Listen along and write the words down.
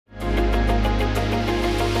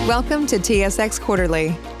Welcome to TSX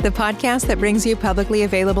Quarterly, the podcast that brings you publicly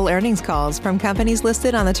available earnings calls from companies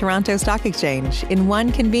listed on the Toronto Stock Exchange in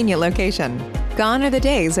one convenient location. Gone are the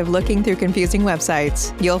days of looking through confusing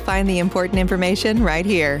websites. You'll find the important information right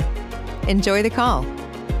here. Enjoy the call.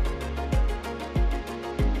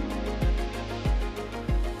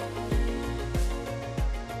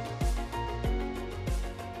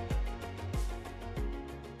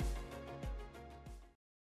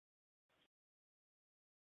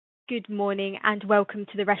 Good morning and welcome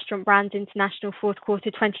to the Restaurant Brands International Fourth Quarter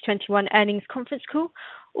 2021 Earnings Conference Call.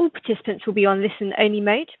 All participants will be on listen-only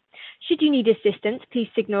mode. Should you need assistance, please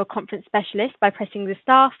signal a conference specialist by pressing the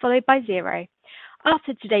star followed by 0.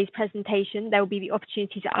 After today's presentation, there will be the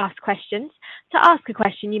opportunity to ask questions. To ask a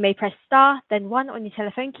question, you may press star, then 1 on your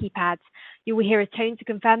telephone keypad. You will hear a tone to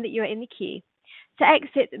confirm that you are in the queue. To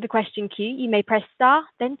exit the question queue, you may press star,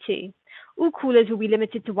 then 2. All callers will be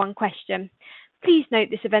limited to one question. Please note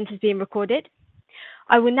this event is being recorded.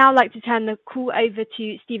 I would now like to turn the call over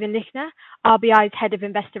to Stephen Lichtner, RBI's Head of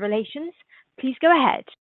Investor Relations. Please go ahead.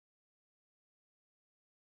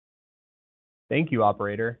 Thank you,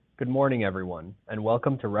 operator. Good morning, everyone, and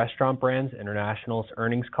welcome to Restaurant Brands International's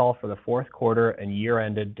earnings call for the fourth quarter and year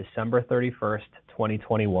ended December 31st,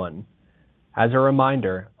 2021. As a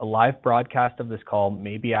reminder, a live broadcast of this call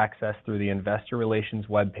may be accessed through the Investor Relations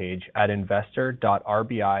webpage at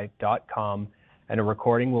investor.rbi.com, and a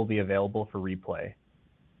recording will be available for replay.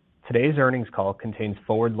 Today's earnings call contains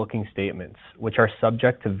forward-looking statements, which are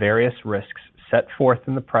subject to various risks set forth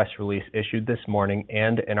in the press release issued this morning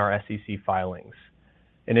and in our SEC filings.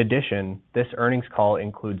 In addition, this earnings call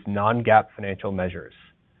includes non-GAAP financial measures.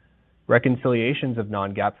 Reconciliations of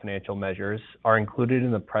non-GAAP financial measures are included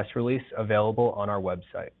in the press release available on our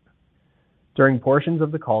website. During portions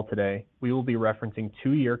of the call today, we will be referencing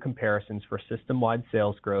 2-year comparisons for system-wide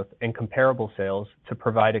sales growth and comparable sales to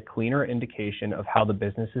provide a cleaner indication of how the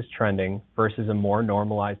business is trending versus a more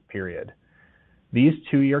normalized period. These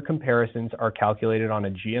 2-year comparisons are calculated on a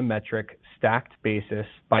geometric stacked basis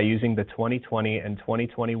by using the 2020 and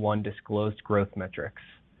 2021 disclosed growth metrics.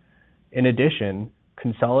 In addition,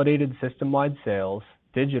 consolidated system-wide sales,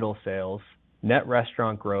 digital sales, net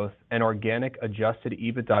restaurant growth, and organic adjusted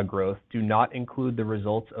EBITDA growth do not include the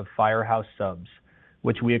results of Firehouse Subs,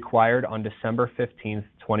 which we acquired on December 15th,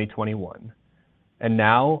 2021. And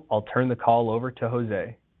now, I'll turn the call over to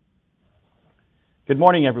Jose. Good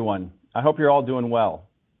morning, everyone. I hope you're all doing well.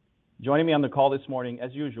 Joining me on the call this morning,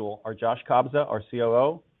 as usual, are Josh Kobza, our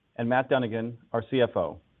COO, and Matt Dunnigan, our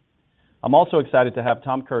CFO. I'm also excited to have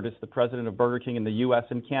Tom Curtis, the president of Burger King in the U.S.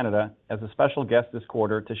 and Canada, as a special guest this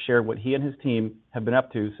quarter to share what he and his team have been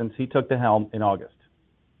up to since he took the helm in August.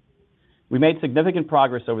 We made significant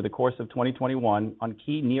progress over the course of 2021 on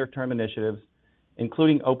key near-term initiatives,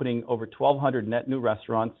 including opening over 1,200 net new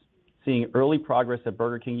restaurants, seeing early progress at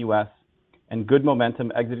Burger King U.S., and good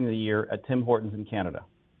momentum exiting the year at Tim Hortons in Canada.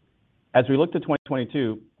 As we look to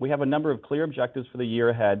 2022, we have a number of clear objectives for the year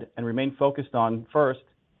ahead and remain focused on, first,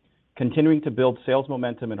 continuing to build sales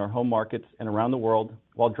momentum in our home markets and around the world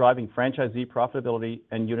while driving franchisee profitability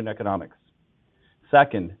and unit economics.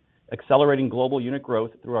 Second, accelerating global unit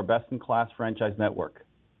growth through our best-in-class franchise network.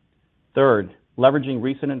 Third, leveraging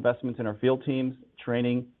recent investments in our field teams,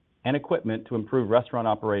 training, and equipment to improve restaurant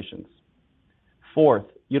operations. Fourth,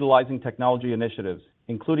 utilizing technology initiatives,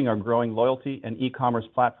 including our growing loyalty and e-commerce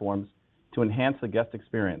platforms, to enhance the guest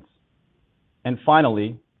experience. And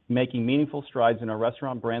finally, making meaningful strides in our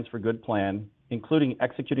Restaurant Brands for Good plan, including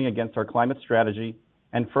executing against our climate strategy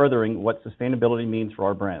and furthering what sustainability means for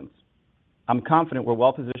our brands. I'm confident we're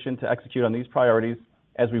well positioned to execute on these priorities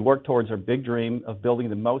as we work towards our big dream of building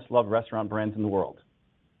the most loved restaurant brands in the world.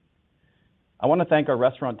 I want to thank our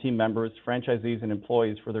restaurant team members, franchisees, and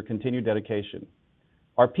employees for their continued dedication.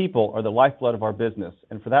 Our people are the lifeblood of our business,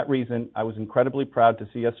 and for that reason, I was incredibly proud to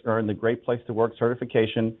see us earn the Great Place to Work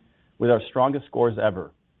certification with our strongest scores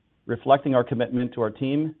ever, reflecting our commitment to our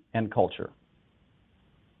team and culture.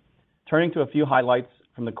 Turning to a few highlights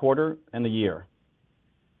from the quarter and the year.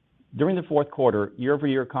 During the fourth quarter,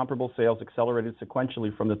 year-over-year comparable sales accelerated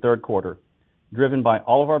sequentially from the third quarter, driven by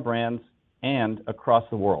all of our brands and across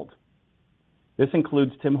the world. This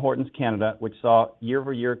includes Tim Hortons Canada, which saw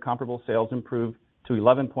year-over-year comparable sales improve to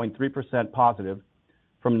 11.3% positive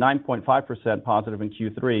from 9.5% positive in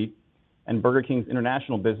Q3, and Burger King's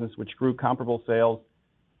international business, which grew comparable sales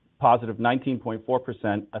positive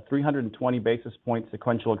 19.4%, a 320 basis point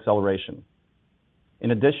sequential acceleration.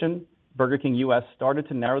 In addition, Burger King US started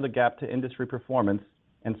to narrow the gap to industry performance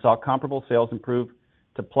and saw comparable sales improve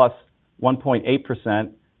to plus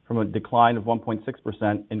 1.8% from a decline of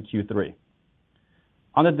 1.6% in Q3.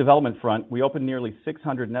 On the development front, we opened nearly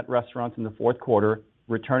 600 net restaurants in the fourth quarter,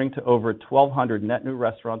 returning to over 1,200 net new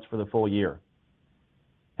restaurants for the full year.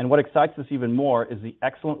 And what excites us even more is the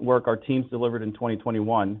excellent work our teams delivered in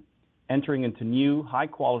 2021, entering into new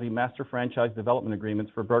high-quality master franchise development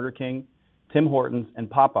agreements for Burger King, Tim Hortons, and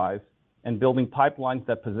Popeyes, and building pipelines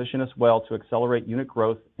that position us well to accelerate unit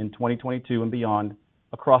growth in 2022 and beyond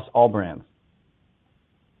across all brands.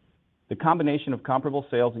 The combination of comparable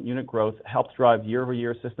sales and unit growth helped drive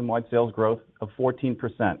year-over-year system-wide sales growth of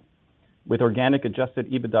 14%, with organic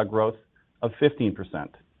adjusted EBITDA growth of 15%.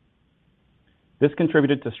 This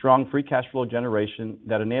contributed to strong free cash flow generation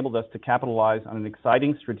that enabled us to capitalize on an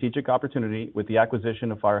exciting strategic opportunity with the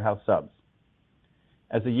acquisition of Firehouse Subs.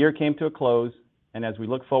 As the year came to a close, and as we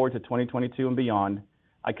look forward to 2022 and beyond,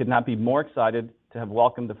 I could not be more excited to have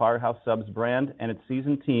welcomed the Firehouse Subs brand and its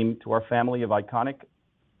seasoned team to our family of iconic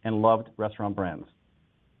and loved restaurant brands.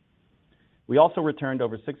 We also returned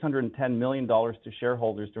over $610 million to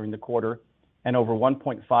shareholders during the quarter and over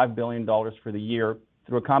 $1.5 billion for the year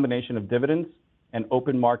through a combination of dividends and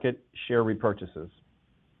open market share repurchases.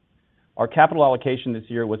 Our capital allocation this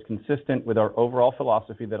year was consistent with our overall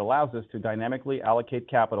philosophy that allows us to dynamically allocate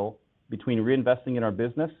capital between reinvesting in our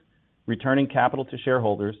business, returning capital to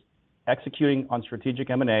shareholders, executing on strategic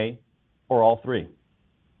M&A, or all three.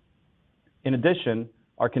 In addition,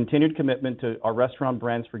 our continued commitment to our Restaurant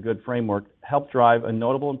Brands for Good framework helped drive a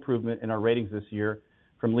notable improvement in our ratings this year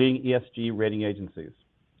from leading ESG rating agencies.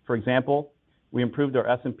 For example, we improved our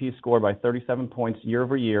S&P score by 37 points year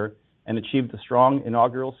over year and achieved a strong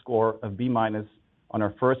inaugural score of B- on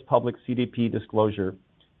our first public CDP disclosure,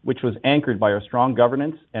 which was anchored by our strong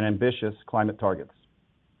governance and ambitious climate targets.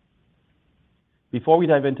 Before we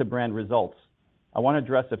dive into brand results, I want to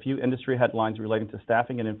address a few industry headlines relating to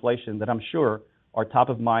staffing and inflation that I'm sure are top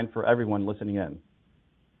of mind for everyone listening in.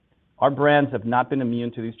 Our brands have not been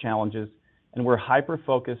immune to these challenges, and we're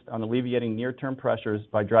hyper-focused on alleviating near-term pressures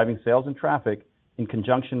by driving sales and traffic in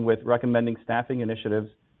conjunction with recommending staffing initiatives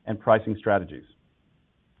and pricing strategies.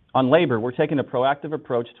 On labor, we're taking a proactive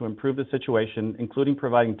approach to improve the situation, including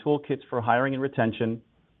providing toolkits for hiring and retention,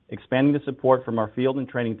 expanding the support from our field and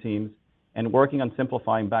training teams, and working on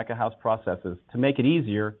simplifying back-of-house processes to make it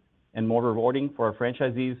easier and more rewarding for our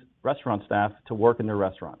franchisees' restaurant staff to work in their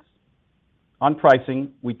restaurants. On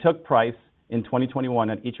pricing, we took price in 2021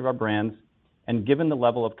 at each of our brands, and given the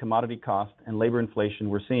level of commodity cost and labor inflation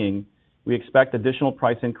we're seeing, we expect additional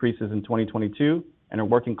price increases in 2022 and are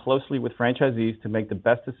working closely with franchisees to make the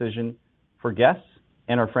best decision for guests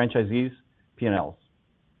and our franchisees' P&Ls.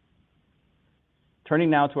 Turning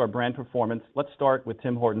now to our brand performance, let's start with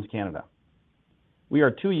Tim Hortons Canada. We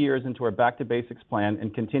are 2 years into our Back to Basics plan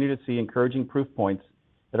and continue to see encouraging proof points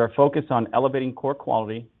that our focus on elevating core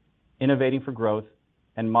quality, innovating for growth,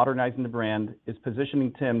 and modernizing the brand is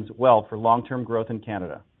positioning Tim's well for long-term growth in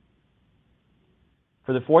Canada.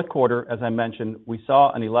 For the fourth quarter, as I mentioned, we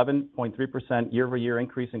saw an 11.3% year-over-year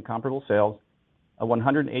increase in comparable sales, a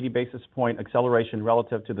 180 basis point acceleration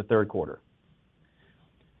relative to the third quarter.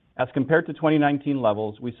 As compared to 2019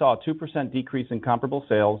 levels, we saw a 2% decrease in comparable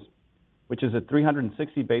sales, which is a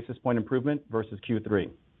 360 basis point improvement versus Q3.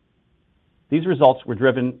 These results were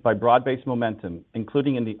driven by broad-based momentum,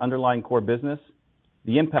 including in the underlying core business,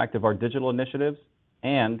 the impact of our digital initiatives,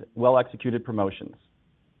 and well-executed promotions.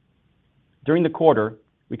 During the quarter,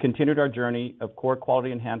 we continued our journey of core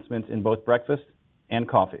quality enhancements in both breakfast and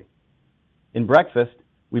coffee. In breakfast,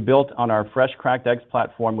 we built on our fresh cracked eggs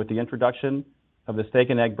platform with the introduction of the steak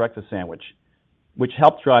and egg breakfast sandwich, which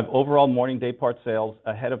helped drive overall morning daypart sales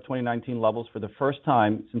ahead of 2019 levels for the first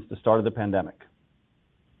time since the start of the pandemic.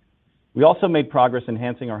 We also made progress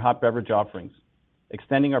enhancing our hot beverage offerings,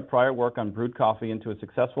 extending our prior work on brewed coffee into a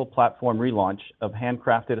successful platform relaunch of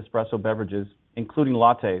handcrafted espresso beverages, including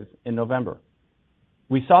lattes, in November.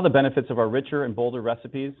 We saw the benefits of our richer and bolder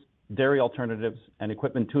recipes, dairy alternatives, and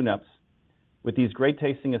equipment tune-ups, with these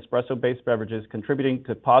great-tasting espresso-based beverages contributing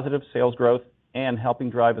to positive sales growth and helping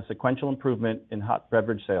drive a sequential improvement in hot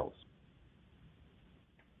beverage sales.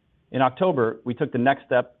 In October, we took the next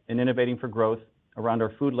step in innovating for growth around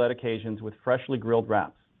our food-led occasions with freshly grilled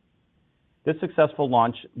wraps. This successful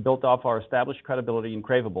launch built off our established credibility in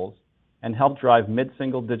Cravables and helped drive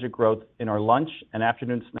mid-single-digit growth in our lunch and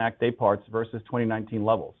afternoon snack dayparts versus 2019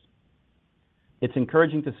 levels. It's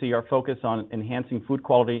encouraging to see our focus on enhancing food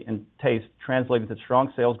quality and taste translated to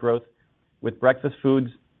strong sales growth, with breakfast foods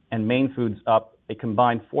and main foods up a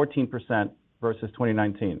combined 14% versus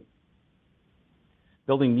 2019.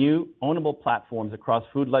 Building new, ownable platforms across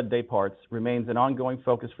food-led dayparts remains an ongoing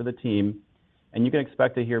focus for the team, and you can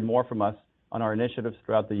expect to hear more from us on our initiatives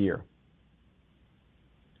throughout the year.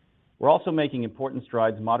 We're also making important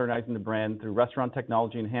strides modernizing the brand through restaurant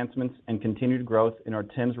technology enhancements and continued growth in our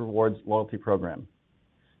Tim's Rewards loyalty program.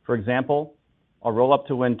 For example, our Roll Up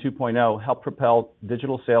to Win 2.0 helped propel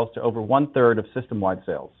digital sales to over 1/3 of system-wide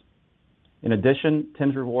sales. In addition,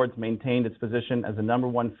 Tim's Rewards maintained its position as the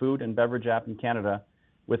 #1 food and beverage app in Canada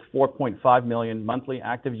with 4.5 million monthly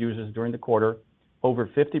active users during the quarter, over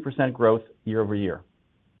 50% growth year over year.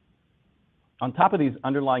 On top of these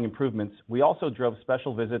underlying improvements, we also drove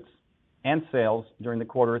special visits and sales during the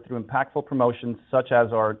quarter through impactful promotions such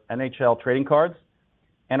as our NHL trading cards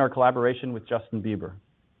and our collaboration with Justin Bieber.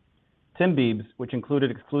 Tim Biebs, which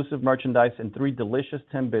included exclusive merchandise and 3 delicious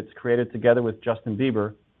Timbits created together with Justin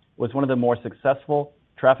Bieber, was one of the more successful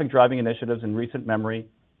traffic-driving initiatives in recent memory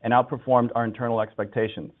and outperformed our internal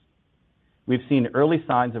expectations. We've seen early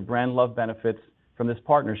signs of brand love benefits from this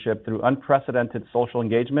partnership through unprecedented social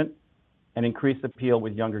engagement and increased appeal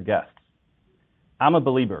with younger guests. I'm a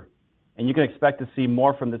believer, and you can expect to see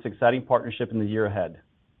more from this exciting partnership in the year ahead.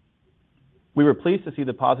 We were pleased to see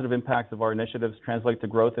the positive impacts of our initiatives translate to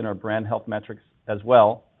growth in our brand health metrics as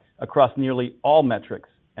well, across nearly all metrics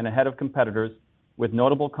and ahead of competitors, with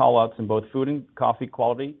notable callouts in both food and coffee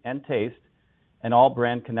quality and taste, and all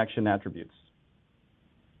brand connection attributes.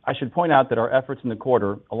 I should point out that our efforts in the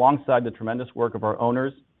quarter, alongside the tremendous work of our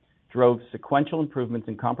owners, drove sequential improvements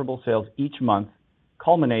in comparable sales each month,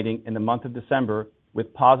 culminating in the month of December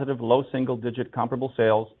with positive low single-digit comparable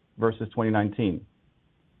sales versus 2019.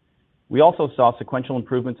 We also saw sequential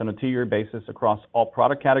improvements on a 2-year basis across all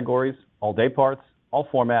product categories, all day parts, all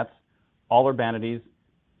formats, all urbanities,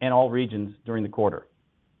 and all regions during the quarter.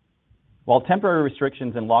 While temporary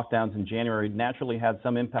restrictions and lockdowns in January naturally had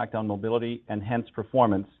some impact on mobility and hence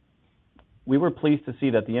performance, we were pleased to see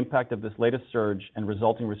that the impact of this latest surge and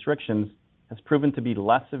resulting restrictions has proven to be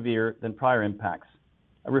less severe than prior impacts,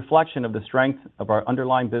 a reflection of the strength of our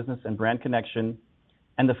underlying business and brand connection,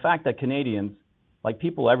 and the fact that Canadians, like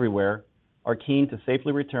people everywhere, are keen to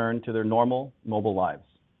safely return to their normal mobile lives.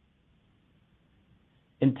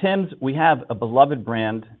 In Tim's, we have a beloved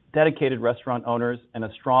brand, dedicated restaurant owners, and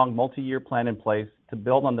a strong multi-year plan in place to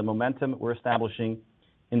build on the momentum we're establishing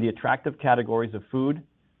in the attractive categories of food,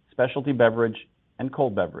 specialty beverage, and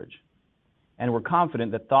cold beverage. And we're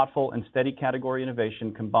confident that thoughtful and steady category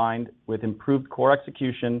innovation combined with improved core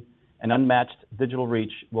execution and unmatched digital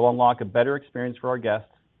reach will unlock a better experience for our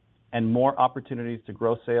guests and more opportunities to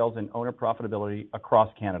grow sales and owner profitability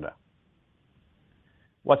across Canada.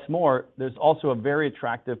 What's more, there's also a very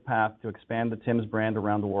attractive path to expand the Tim's brand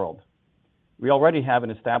around the world. We already have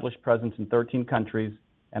an established presence in 13 countries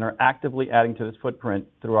and are actively adding to this footprint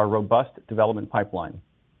through our robust development pipeline.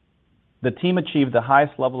 The team achieved the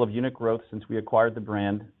highest level of unit growth since we acquired the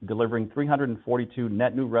brand, delivering 342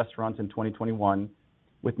 net new restaurants in 2021,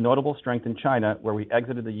 with notable strength in China, where we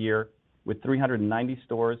exited the year with 390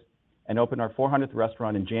 stores and opened our 400th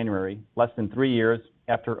restaurant in January, less than 3 years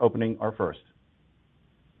after opening our first.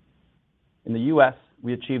 In the U.S.,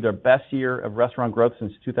 we achieved our best year of restaurant growth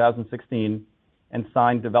since 2016 and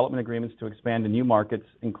signed development agreements to expand to new markets,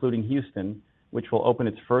 including Houston, which will open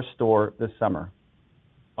its first store this summer.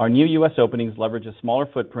 Our new U.S. openings leverage a smaller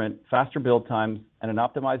footprint, faster build times, and an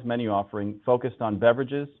optimized menu offering focused on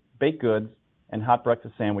beverages, baked goods, and hot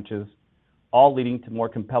breakfast sandwiches, all leading to more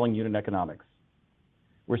compelling unit economics.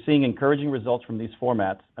 We're seeing encouraging results from these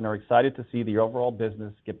formats and are excited to see the overall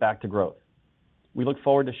business get back to growth. We look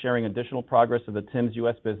forward to sharing additional progress of the Tim's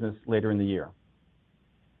U.S. business later in the year.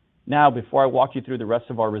 Now, before I walk you through the rest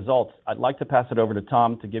of our results, I'd like to pass it over to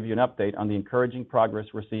Tom to give you an update on the encouraging progress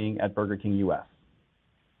we're seeing at Burger King U.S.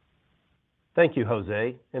 Thank you,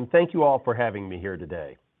 Jose, and thank you all for having me here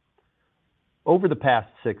today. Over the past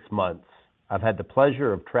 6 months, I've had the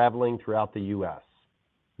pleasure of traveling throughout the U.S.,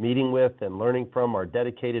 meeting with and learning from our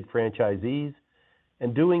dedicated franchisees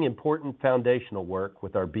and doing important foundational work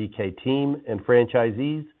with our BK team and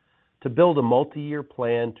franchisees to build a multi-year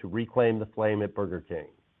plan to reclaim the flame at Burger King.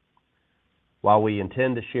 While we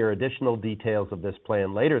intend to share additional details of this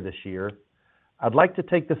plan later this year, I'd like to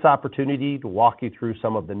take this opportunity to walk you through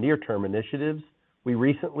some of the near-term initiatives we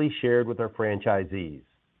recently shared with our franchisees.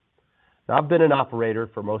 Now, I've been an operator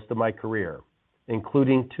for most of my career,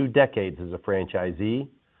 including 2 decades as a franchisee,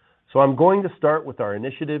 so I'm going to start with our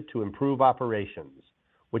initiative to improve operations,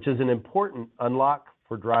 which is an important unlock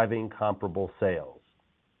for driving comparable sales.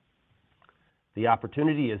 The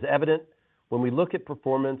opportunity is evident when we look at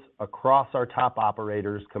performance across our top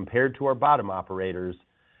operators compared to our bottom operators,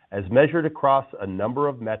 as measured across a number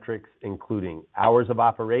of metrics, including hours of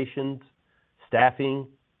operations, staffing,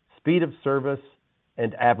 speed of service,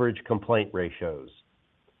 and average complaint ratios.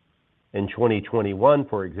 In 2021,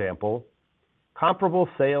 for example, comparable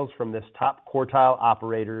sales from this top quartile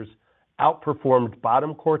operators outperformed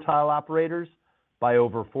bottom quartile operators by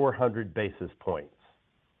over 400 basis points.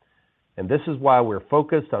 And this is why we're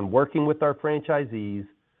focused on working with our franchisees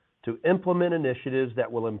to implement initiatives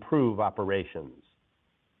that will improve operations.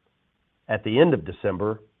 At the end of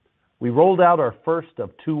December, we rolled out our first of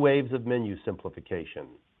 2 waves of menu simplification,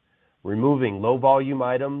 removing low-volume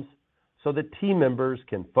items so that team members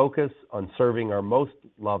can focus on serving our most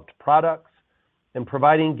loved products and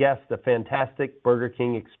providing guests a fantastic Burger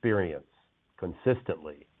King experience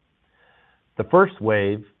consistently. The first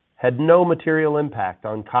wave had no material impact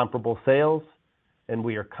on comparable sales, and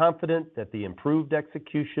we are confident that the improved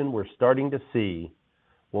execution we're starting to see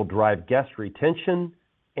will drive guest retention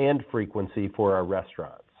and frequency for our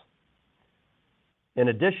restaurants. In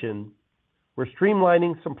addition, we're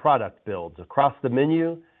streamlining some product builds across the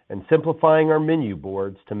menu and simplifying our menu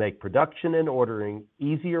boards to make production and ordering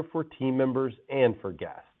easier for team members and for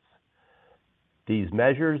guests. These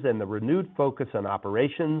measures and the renewed focus on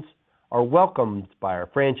operations are welcomed by our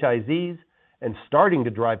franchisees and starting to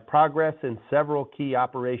drive progress in several key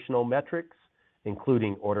operational metrics,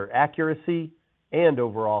 including order accuracy and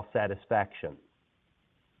overall satisfaction.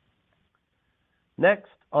 Next,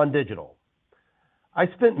 on digital. I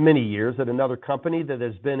spent many years at another company that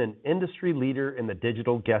has been an industry leader in the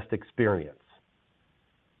digital guest experience.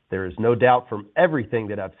 There is no doubt from everything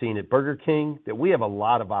that I've seen at Burger King that we have a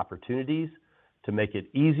lot of opportunities to make it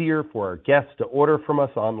easier for our guests to order from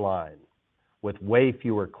us online, with way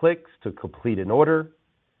fewer clicks to complete an order,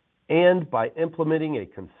 and by implementing a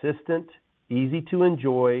consistent,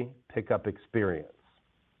 easy-to-enjoy pickup experience.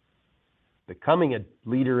 Becoming a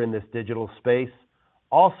leader in this digital space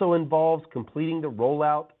also involves completing the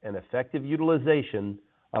rollout and effective utilization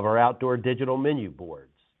of our outdoor digital menu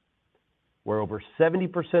boards, where over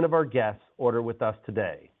 70% of our guests order with us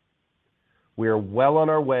today. We are well on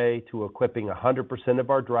our way to equipping 100% of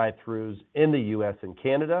our drive-thrus in the U.S. and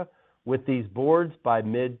Canada with these boards by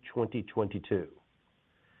mid-2022.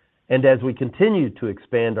 And as we continue to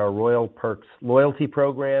expand our Royal Perks loyalty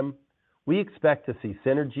program, we expect to see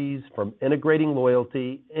synergies from integrating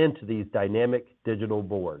loyalty into these dynamic digital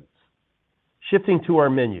boards. Shifting to our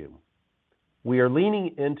menu, we are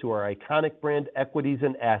leaning into our iconic brand equities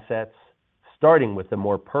and assets, starting with the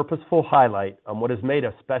more purposeful highlight on what has made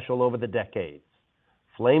us special over the decades,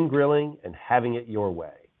 flame grilling and having it your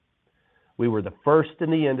way. We were the first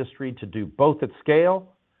in the industry to do both at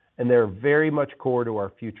scale, and they're very much core to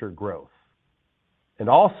our future growth. And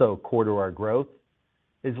also core to our growth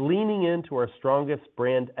is leaning into our strongest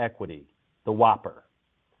brand equity, the Whopper.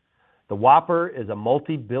 The Whopper is a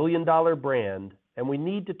multi-billion-dollar brand, and we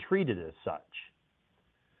need to treat it as such.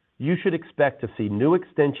 You should expect to see new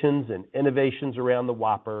extensions and innovations around the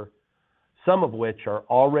Whopper, some of which are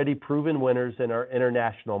already proven winners in our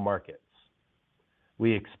international markets.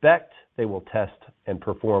 We expect they will test and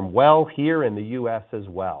perform well here in the U.S. as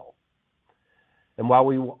well. And while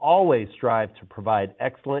we will always strive to provide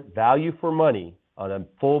excellent value for money on a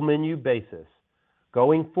full menu basis,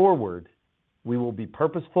 going forward, we will be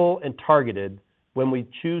purposeful and targeted when we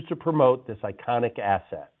choose to promote this iconic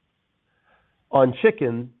asset. On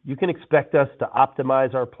chicken, you can expect us to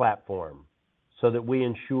optimize our platform so that we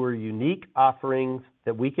ensure unique offerings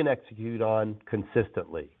that we can execute on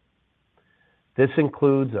consistently. This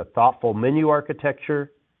includes a thoughtful menu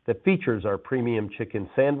architecture that features our premium chicken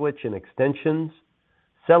sandwich and extensions,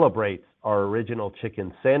 celebrates our original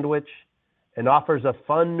chicken sandwich, and offers a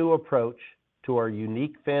fun new approach to our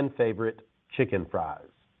unique fan favorite chicken fries.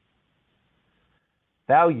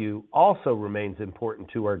 Value also remains important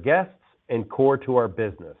to our guests and core to our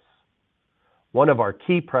business. One of our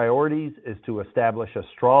key priorities is to establish a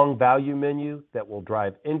strong value menu that will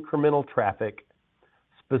drive incremental traffic,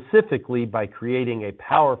 specifically by creating a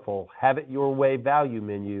powerful have it your way value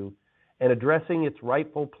menu and addressing its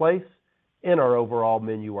rightful place in our overall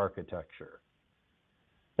menu architecture.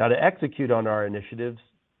 Now, to execute on our initiatives,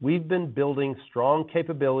 we've been building strong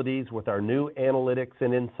capabilities with our new analytics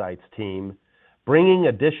and insights team, bringing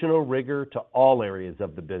additional rigor to all areas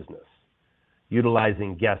of the business,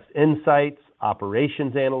 utilizing guest insights,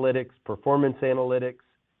 operations analytics, performance analytics,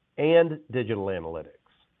 and digital analytics.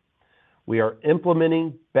 We are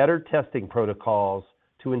implementing better testing protocols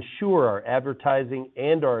to ensure our advertising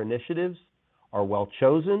and our initiatives are well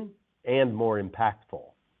chosen and more impactful.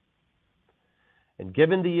 And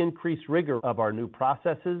given the increased rigor of our new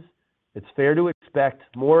processes, it's fair to expect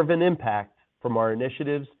more of an impact from our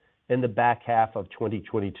initiatives in the back half of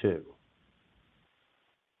 2022.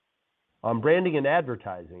 On branding and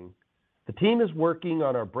advertising, the team is working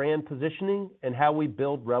on our brand positioning and how we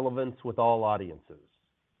build relevance with all audiences.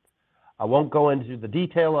 I won't go into the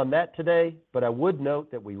detail on that today, but I would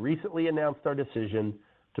note that we recently announced our decision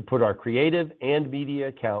to put our creative and media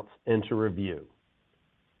accounts into review.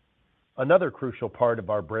 Another crucial part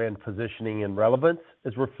of our brand positioning and relevance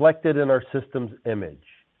is reflected in our system's image,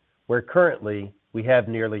 where currently we have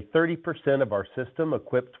nearly 30% of our system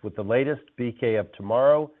equipped with the latest BK of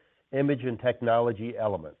Tomorrow image and technology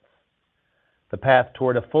elements. The path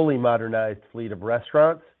toward a fully modernized fleet of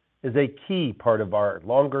restaurants is a key part of our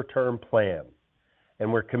longer-term plan,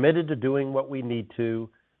 and we're committed to doing what we need to,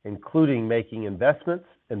 including making investments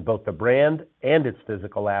in both the brand and its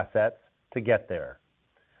physical assets to get there.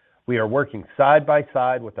 We are working side by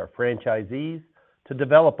side with our franchisees to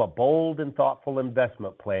develop a bold and thoughtful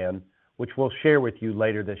investment plan, which we'll share with you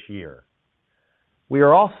later this year. We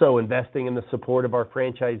are also investing in the support of our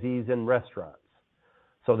franchisees and restaurants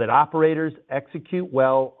so that operators execute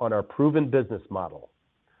well on our proven business model,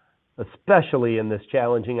 especially in this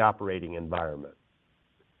challenging operating environment.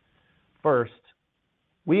 First,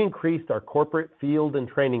 we increased our corporate field and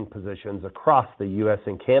training positions across the U.S.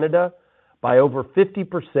 and Canada by over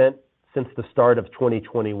 50% since the start of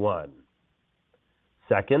 2021.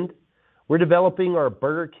 Second, we're developing our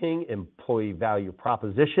Burger King employee value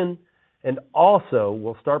proposition and also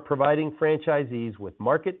will start providing franchisees with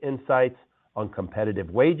market insights on competitive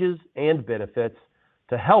wages and benefits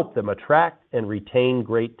to help them attract and retain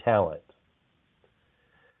great talent.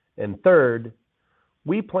 And third,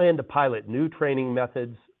 we plan to pilot new training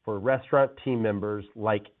methods for restaurant team members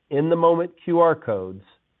like in-the-moment QR codes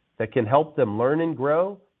that can help them learn and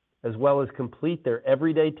grow, as well as complete their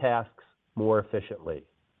everyday tasks more efficiently.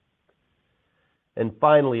 And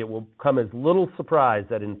finally, it will come as little surprise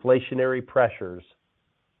that inflationary pressures,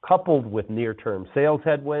 coupled with near-term sales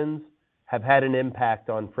headwinds, have had an impact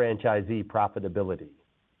on franchisee profitability.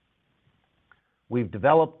 We've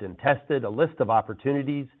developed and tested a list of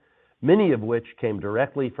opportunities, many of which came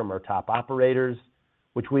directly from our top operators,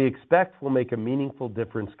 which we expect will make a meaningful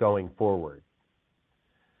difference going forward.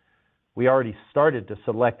 We already started to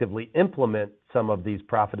selectively implement some of these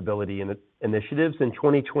profitability initiatives in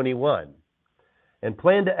 2021 and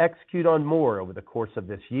plan to execute on more over the course of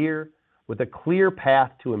this year with a clear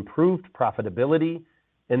path to improved profitability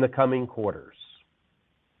in the coming quarters.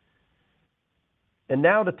 And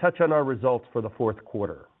now to touch on our results for the fourth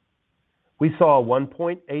quarter. We saw a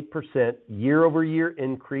 1.8% year-over-year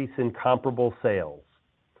increase in comparable sales,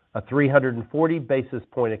 a 340 basis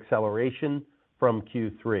point acceleration from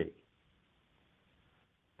Q3.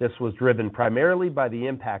 This was driven primarily by the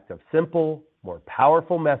impact of simple, more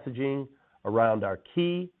powerful messaging around our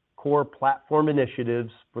key core platform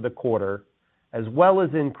initiatives for the quarter, as well as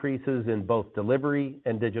increases in both delivery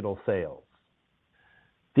and digital sales.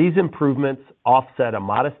 These improvements offset a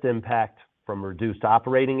modest impact from reduced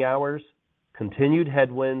operating hours, continued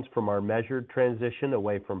headwinds from our measured transition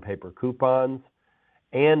away from paper coupons,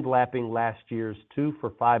 and lapping last year's 2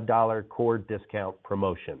 for $5 core discount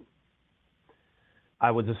promotion.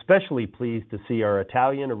 I was especially pleased to see our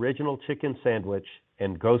Italian Original Chicken Sandwich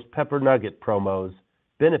and Ghost Pepper Nugget promos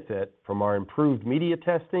benefit from our improved media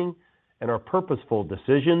testing and our purposeful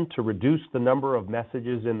decision to reduce the number of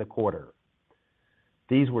messages in the quarter.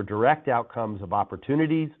 These were direct outcomes of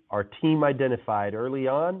opportunities our team identified early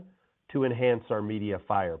on to enhance our media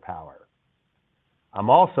firepower. I'm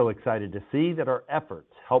also excited to see that our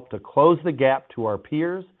efforts helped to close the gap to our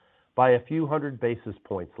peers by a few hundred basis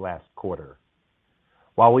points last quarter.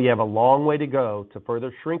 While we have a long way to go to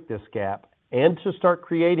further shrink this gap and to start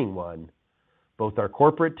creating one, both our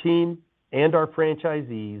corporate team and our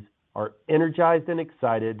franchisees are energized and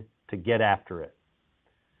excited to get after it.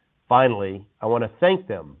 Finally, I want to thank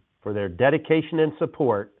them for their dedication and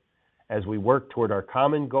support as we work toward our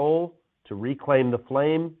common goal to reclaim the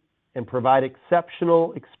flame and provide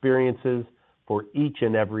exceptional experiences for each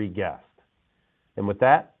and every guest. And with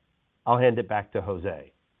that, I'll hand it back to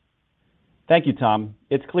Jose. Thank you, Tom.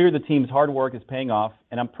 It's clear the team's hard work is paying off,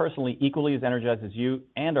 and I'm personally equally as energized as you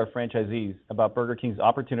and our franchisees about Burger King's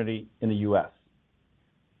opportunity in the U.S.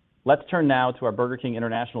 Let's turn now to our Burger King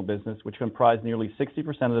International business, which comprised nearly 60%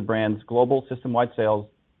 of the brand's global system-wide sales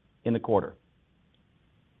in the quarter.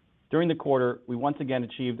 During the quarter, we once again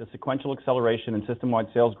achieved a sequential acceleration in system-wide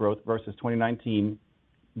sales growth versus 2019,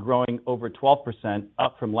 growing over 12%,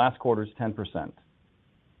 up from last quarter's 10%.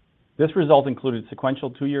 This result included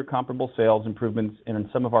sequential two-year comparable sales improvements in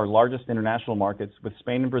some of our largest international markets, with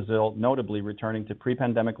Spain and Brazil notably returning to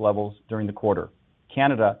pre-pandemic levels during the quarter,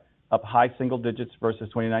 Canada up high single digits versus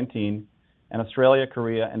 2019, and Australia,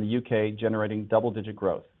 Korea, and the UK generating double-digit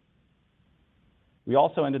growth. We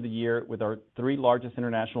also ended the year with our three largest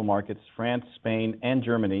international markets, France, Spain, and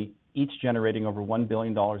Germany, each generating over $1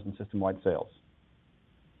 billion in system-wide sales.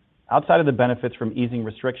 Outside of the benefits from easing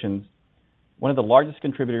restrictions, one of the largest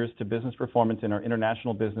contributors to business performance in our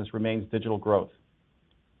international business remains digital growth.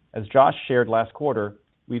 As Josh shared last quarter,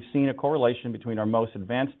 we've seen a correlation between our most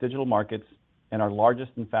advanced digital markets and our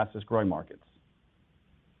largest and fastest growing markets.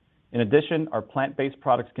 In addition, our plant-based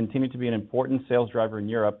products continue to be an important sales driver in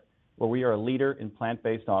Europe, where we are a leader in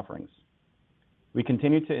plant-based offerings. We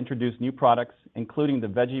continue to introduce new products, including the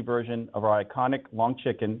veggie version of our iconic long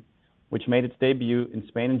chicken, which made its debut in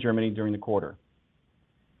Spain and Germany during the quarter.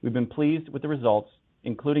 We've been pleased with the results,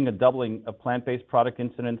 including a doubling of plant-based product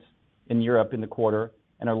incidents in Europe in the quarter,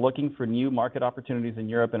 and are looking for new market opportunities in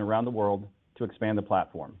Europe and around the world to expand the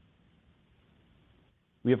platform.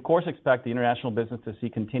 We, of course, expect the international business to see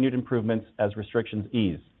continued improvements as restrictions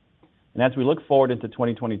ease. And as we look forward into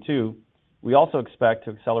 2022, we also expect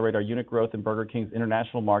to accelerate our unit growth in Burger King's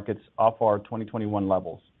international markets off our 2021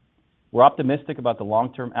 levels. We're optimistic about the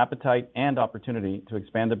long-term appetite and opportunity to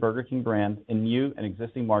expand the Burger King brand in new and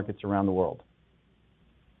existing markets around the world.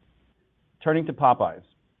 Turning to Popeyes.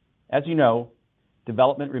 As you know,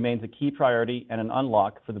 development remains a key priority and an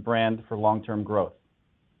unlock for the brand for long-term growth.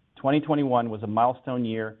 2021 was a milestone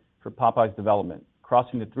year for Popeyes development,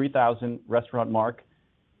 crossing the 3,000 restaurant mark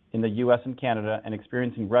in the US and Canada and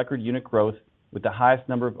experiencing record unit growth with the highest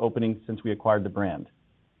number of openings since we acquired the brand.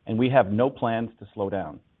 And we have no plans to slow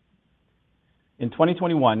down. In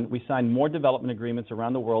 2021, we signed more development agreements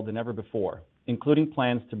around the world than ever before, including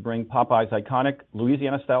plans to bring Popeyes' iconic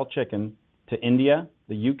Louisiana-style chicken to India,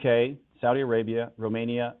 the UK, Saudi Arabia,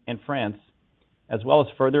 Romania, and France, as well as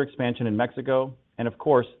further expansion in Mexico, and of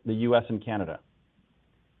course, the US and Canada.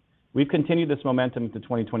 We've continued this momentum into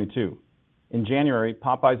 2022. In January,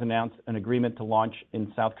 Popeyes announced an agreement to launch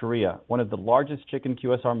in South Korea, one of the largest chicken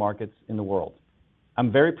QSR markets in the world.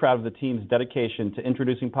 I'm very proud of the team's dedication to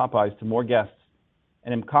introducing Popeyes to more guests,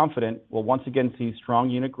 and am confident we'll once again see strong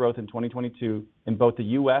unit growth in 2022 in both the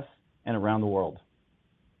US and around the world.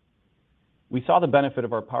 We saw the benefit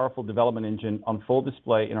of our powerful development engine on full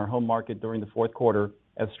display in our home market during the fourth quarter,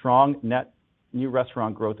 as strong net new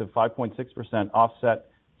restaurant growth of 5.6% offset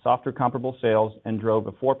softer comparable sales and drove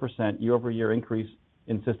a 4% year-over-year increase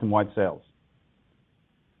in system-wide sales.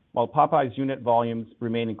 While Popeyes unit volumes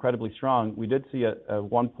remain incredibly strong, we did see a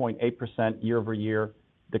 1.8% year-over-year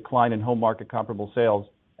decline in home market comparable sales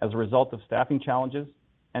as a result of staffing challenges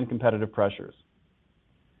and competitive pressures.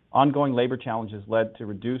 Ongoing labor challenges led to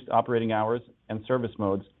reduced operating hours and service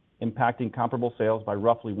modes, impacting comparable sales by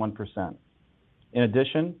roughly 1%. In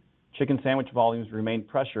addition, chicken sandwich volumes remained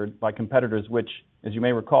pressured by competitors which, as you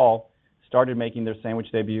may recall, started making their sandwich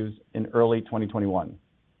debuts in early 2021.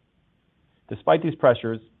 Despite these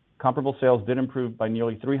pressures, comparable sales did improve by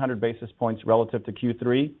nearly 300 basis points relative to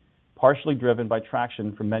Q3, partially driven by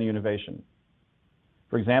traction from menu innovation.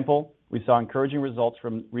 For example, we saw encouraging results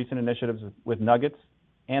from recent initiatives with nuggets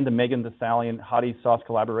and the Megan Thee Stallion Hottie Sauce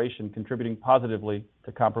collaboration contributing positively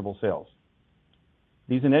to comparable sales.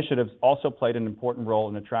 These initiatives also played an important role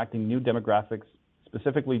in attracting new demographics,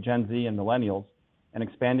 specifically Gen Z and millennials, and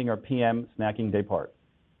expanding our PM snacking daypart.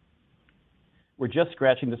 We're just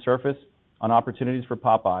scratching the surface on opportunities for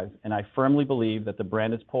Popeyes, and I firmly believe that the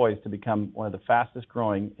brand is poised to become one of the fastest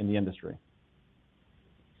growing in the industry.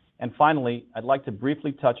 And finally, I'd like to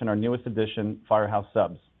briefly touch on our newest addition, Firehouse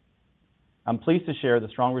Subs. I'm pleased to share the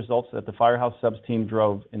strong results that the Firehouse Subs team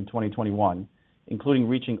drove in 2021, including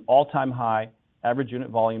reaching all-time high average unit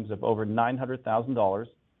volumes of over $900,000,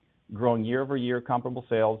 growing year-over-year comparable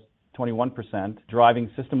sales 21%, driving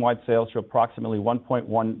system-wide sales to approximately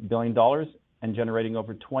 $1.1 billion, and generating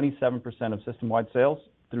over 27% of system-wide sales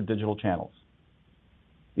through digital channels.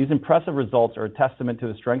 These impressive results are a testament to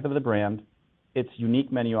the strength of the brand, its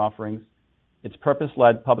unique menu offerings, its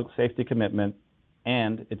purpose-led public safety commitment,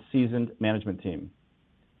 and its seasoned management team.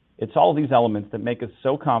 It's all of these elements that make us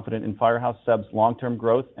so confident in Firehouse Subs' long-term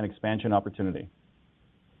growth and expansion opportunity.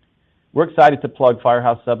 We're excited to plug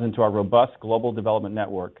Firehouse Subs into our robust global development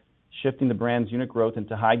network, shifting the brand's unit growth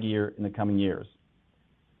into high gear in the coming years.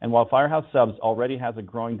 And while Firehouse Subs already has a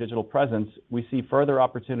growing digital presence, we see further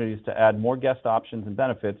opportunities to add more guest options and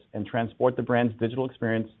benefits and transport the brand's digital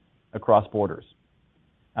experience across borders.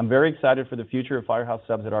 I'm very excited for the future of Firehouse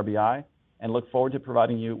Subs at RBI and look forward to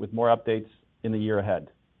providing you with more updates in the year ahead.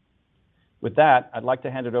 With that, I'd like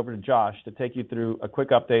to hand it over to Josh to take you through a quick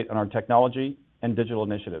update on our technology and digital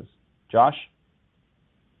initiatives. Josh?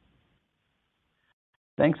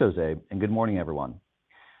 Thanks, Jose, and good morning, everyone.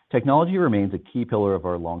 Technology remains a key pillar of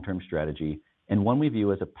our long-term strategy and one we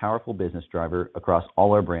view as a powerful business driver across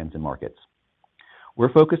all our brands and markets.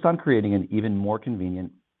 We're focused on creating an even more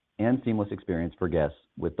convenient and seamless experience for guests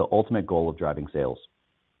with the ultimate goal of driving sales.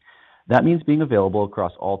 That means being available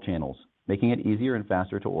across all channels, making it easier and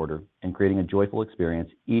faster to order, and creating a joyful experience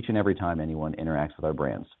each and every time anyone interacts with our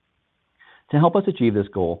brands. To help us achieve this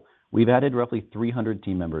goal, we've added roughly 300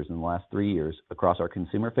 team members in the last 3 years across our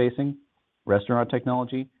consumer-facing, restaurant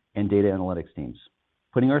technology, and data analytics teams,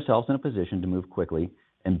 putting ourselves in a position to move quickly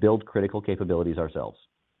and build critical capabilities ourselves.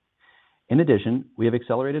 In addition, we have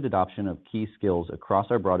accelerated adoption of key skills across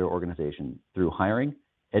our broader organization through hiring,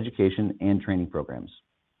 education, and training programs.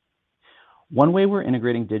 One way we're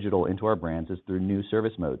integrating digital into our brands is through new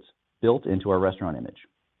service modes built into our restaurant image.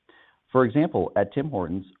 For example, at Tim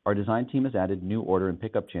Hortons, our design team has added new order and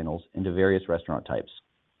pickup channels into various restaurant types.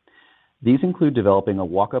 These include developing a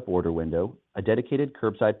walk-up order window, a dedicated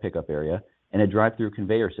curbside pickup area, and a drive-through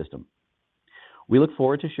conveyor system. We look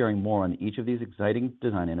forward to sharing more on each of these exciting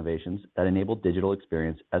design innovations that enable digital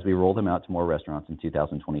experience as we roll them out to more restaurants in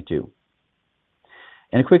 2022.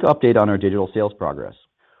 And a quick update on our digital sales progress.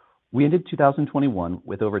 We ended 2021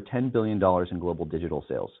 with over $10 billion in global digital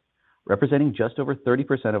sales, representing just over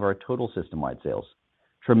 30% of our total system-wide sales.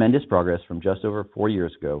 Tremendous progress from just over 4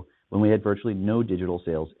 years ago when we had virtually no digital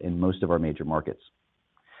sales in most of our major markets.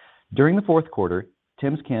 During the fourth quarter,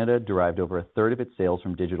 Tim's Canada derived over a third of its sales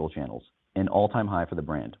from digital channels, an all-time high for the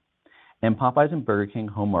brand. And Popeyes and Burger King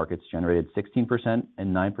home markets generated 16%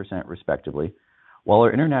 and 9% respectively, while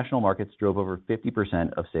our international markets drove over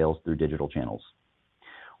 50% of sales through digital channels.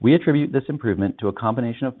 We attribute this improvement to a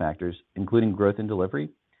combination of factors, including growth in delivery,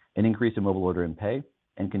 an increase in mobile order and pay,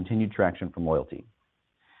 and continued traction from loyalty.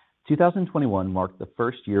 2021 marked the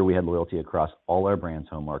first year we had loyalty across all our brands'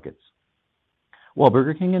 home markets. While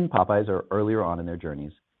Burger King and Popeyes are earlier on in their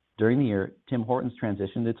journeys, during the year, Tim Hortons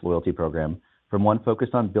transitioned its loyalty program from one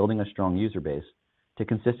focused on building a strong user base to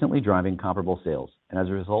consistently driving comparable sales, and as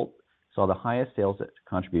a result, saw the highest sales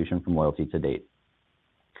contribution from loyalty to date.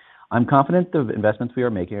 I'm confident the investments we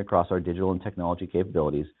are making across our digital and technology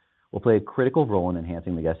capabilities will play a critical role in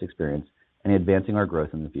enhancing the guest experience and advancing our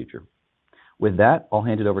growth in the future. With that, I'll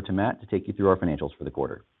hand it over to Matt to take you through our financials for the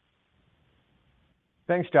quarter.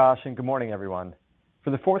 Thanks, Josh, and good morning, everyone. For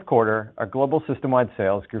the fourth quarter, our global system-wide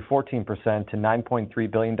sales grew 14% to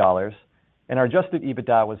 $9.3 billion, and our adjusted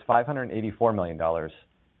EBITDA was $584 million,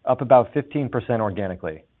 up about 15%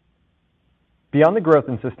 organically. Beyond the growth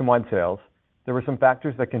in system-wide sales, there were some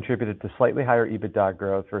factors that contributed to slightly higher EBITDA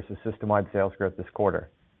growth versus system-wide sales growth this quarter.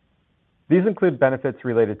 These include benefits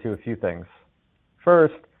related to a few things.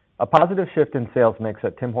 First, a positive shift in sales mix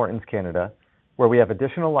at Tim Hortons Canada, where we have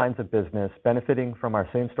additional lines of business benefiting from our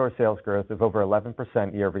same-store sales growth of over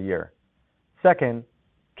 11% year over year. Second,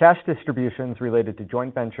 cash distributions related to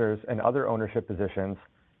joint ventures and other ownership positions,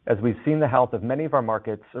 as we've seen the health of many of our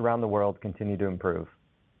markets around the world continue to improve.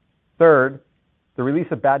 Third, the release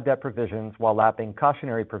of bad debt provisions while lapping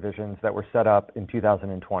cautionary provisions that were set up in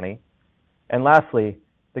 2020. And lastly,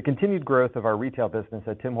 the continued growth of our retail business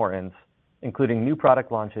at Tim Hortons, including new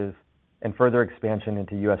product launches and further expansion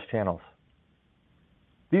into U.S. channels.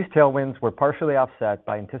 These tailwinds were partially offset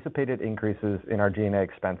by anticipated increases in our G&A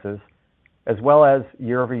expenses, as well as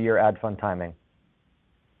year-over-year ad fund timing.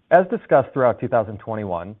 As discussed throughout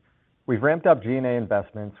 2021, we've ramped up G&A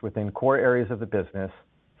investments within core areas of the business,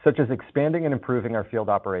 such as expanding and improving our field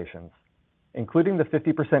operations, including the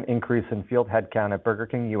 50% increase in field headcount at Burger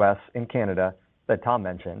King US and Canada that Tom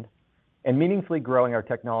mentioned, and meaningfully growing our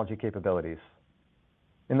technology capabilities.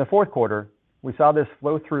 In the fourth quarter, we saw this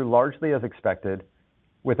flow through largely as expected,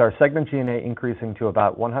 with our segment G&A increasing to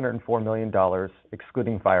about $104 million,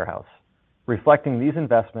 excluding Firehouse, reflecting these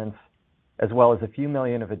investments, as well as a few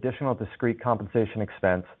million of additional discrete compensation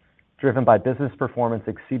expense driven by business performance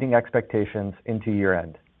exceeding expectations into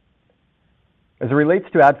year-end. As it relates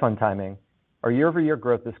to ad fund timing, our year-over-year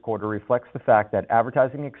growth this quarter reflects the fact that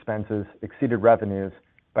advertising expenses exceeded revenues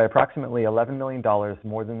by approximately $11 million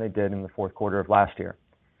more than they did in the fourth quarter of last year,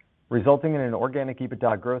 resulting in an organic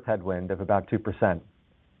EBITDA growth headwind of about 2%.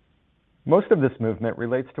 Most of this movement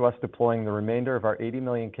relates to us deploying the remainder of our 80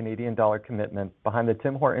 million Canadian dollar commitment behind the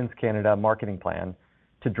Tim Hortons Canada marketing plan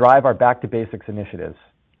to drive our Back to Basics initiatives.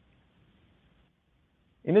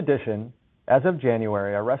 In addition, as of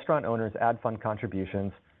January, our restaurant owners' ad fund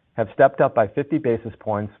contributions have stepped up by 50 basis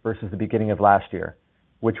points versus the beginning of last year,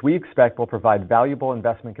 which we expect will provide valuable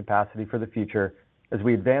investment capacity for the future as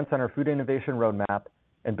we advance on our food innovation roadmap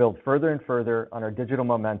and build further and further on our digital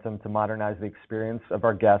momentum to modernize the experience of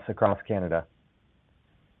our guests across Canada.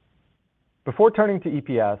 Before turning to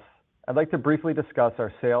EPS, I'd like to briefly discuss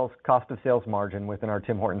our cost of sales margin within our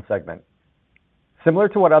Tim Hortons segment. Similar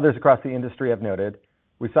to what others across the industry have noted,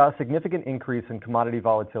 we saw a significant increase in commodity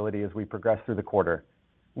volatility as we progressed through the quarter,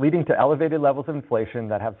 leading to elevated levels of inflation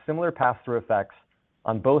that have similar pass-through effects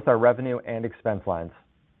on both our revenue and expense lines.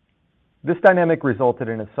 This dynamic resulted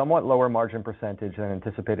in a somewhat lower margin percentage than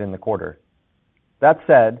anticipated in the quarter. That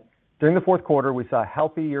said, during the fourth quarter, we saw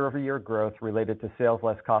healthy year-over-year growth related to sales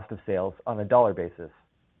less cost of sales on a dollar basis,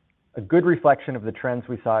 a good reflection of the trends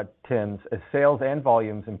we saw at Tim's as sales and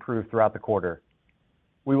volumes improved throughout the quarter.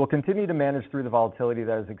 We will continue to manage through the volatility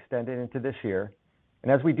that is extended into this year,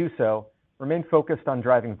 and as we do so, remain focused on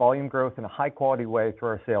driving volume growth in a high-quality way through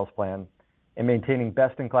our sales plan and maintaining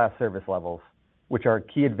best-in-class service levels, which are a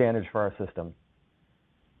key advantage for our system.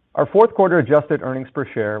 Our fourth quarter adjusted earnings per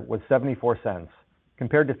share was 74 cents,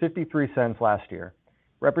 compared to 53 cents last year,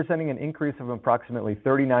 representing an increase of approximately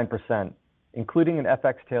 39%, including an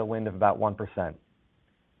FX tailwind of about 1%.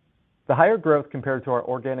 The higher growth compared to our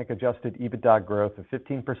organic adjusted EBITDA growth of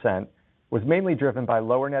 15% was mainly driven by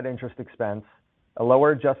lower net interest expense, a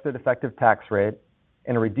lower adjusted effective tax rate,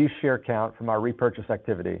 and a reduced share count from our repurchase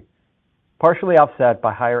activity, partially offset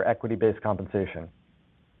by higher equity-based compensation.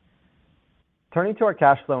 Turning to our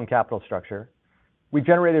cash flow and capital structure, we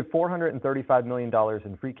generated $435 million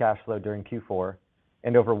in free cash flow during Q4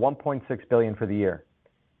 and over $1.6 billion for the year.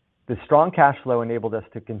 This strong cash flow enabled us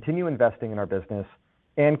to continue investing in our business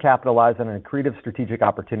and capitalize on an accretive strategic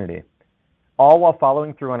opportunity, all while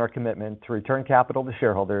following through on our commitment to return capital to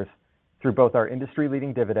shareholders through both our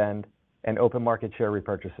industry-leading dividend and open market share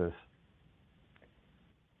repurchases.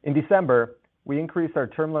 In December, we increased our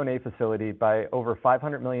Term Loan A facility by over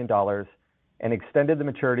 $500 million and extended the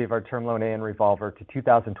maturity of our Term Loan A and revolver to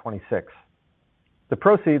 2026. The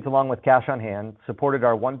proceeds, along with cash on hand, supported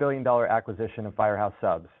our $1 billion acquisition of Firehouse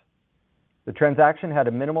Subs. The transaction had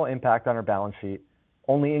a minimal impact on our balance sheet,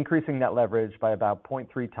 only increasing net leverage by about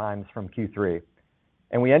 0.3 times from Q3,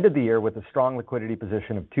 and we ended the year with a strong liquidity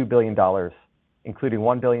position of $2 billion, including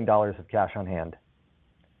 $1 billion of cash on hand.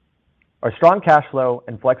 Our strong cash flow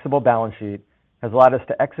and flexible balance sheet has allowed us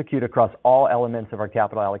to execute across all elements of our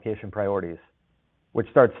capital allocation priorities, which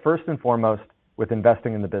starts first and foremost with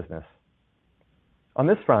investing in the business. On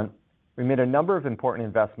this front, we made a number of important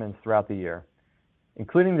investments throughout the year,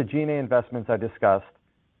 including the G&A investments I discussed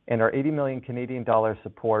and our 80 million Canadian dollars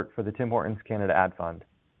support for the Tim Hortons Canada Ad Fund.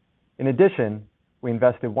 In addition, we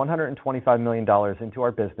invested $125 million into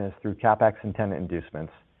our business through CapEx and tenant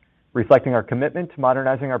inducements, reflecting our commitment to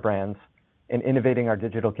modernizing our brands and innovating our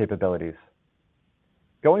digital capabilities.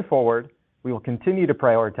 Going forward, we will continue to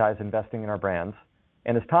prioritize investing in our brands,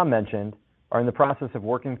 and as Tom mentioned, are in the process of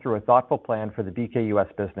working through a thoughtful plan for the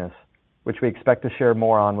BKUS business, which we expect to share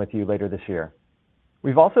more on with you later this year.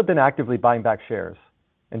 We've also been actively buying back shares,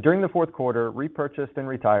 and during the fourth quarter, repurchased and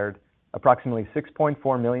retired approximately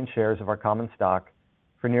 6.4 million shares of our common stock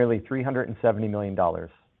for nearly $370 million.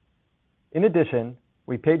 In addition,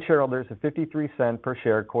 we paid shareholders a 53-cent per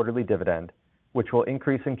share quarterly dividend, which will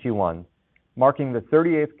increase in Q1, marking the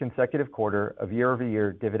 38th consecutive quarter of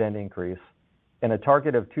year-over-year dividend increase and a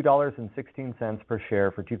target of $2.16 per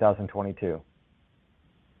share for 2022.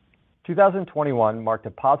 2021 marked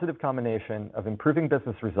a positive combination of improving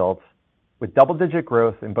business results with double-digit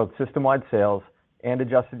growth in both system-wide sales and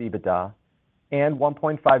adjusted EBITDA, and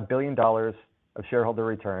 $1.5 billion of shareholder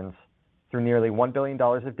returns through nearly $1 billion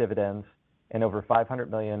of dividends and over $500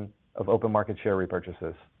 million of open market share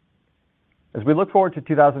repurchases. As we look forward to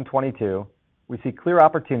 2022, we see clear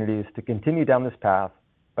opportunities to continue down this path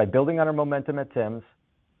by building on our momentum at Tim's,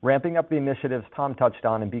 ramping up the initiatives Tom touched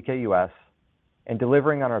on in BKUS, and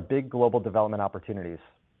delivering on our big global development opportunities.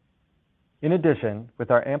 In addition, with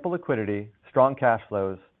our ample liquidity, strong cash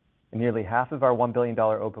flows, and nearly half of our $1 billion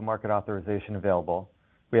open market authorization available,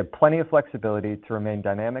 we have plenty of flexibility to remain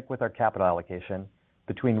dynamic with our capital allocation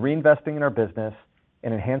between reinvesting in our business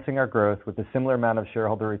and enhancing our growth with a similar amount of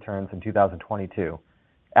shareholder returns in 2022,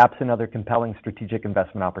 absent other compelling strategic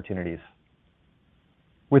investment opportunities.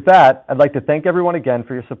 With that, I'd like to thank everyone again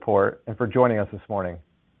for your support and for joining us this morning,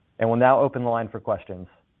 and we'll now open the line for questions.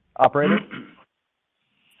 Operator?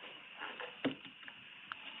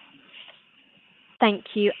 Thank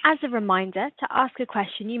you. As a reminder, to ask a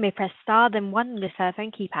question, you may press star then one on your cell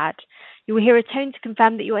phone keypad. You will hear a tone to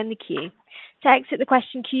confirm that you're in the queue. To exit the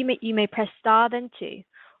question queue, you may press star then two.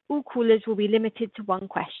 All callers will be limited to one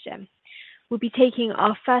question. We'll be taking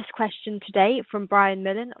our first question today from Brian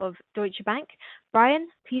Mullan of Deutsche Bank. Brian,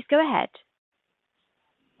 please go ahead.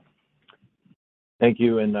 Thank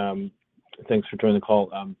you, and thanks for joining the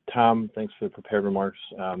call. Tom, thanks for the prepared remarks.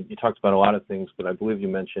 You talked about a lot of things, but I believe you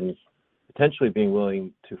mentioned potentially being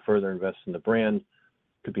willing to further invest in the brand.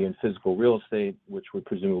 Could be in physical real estate, which would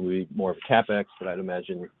presumably be more of CapEx, but I'd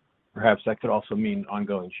imagine perhaps that could also mean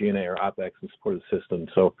ongoing G&A or OpEx in support of the system.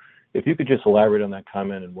 So If you could just elaborate on that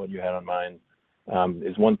comment and what you had on mind.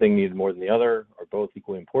 Is one thing needed more than the other, or both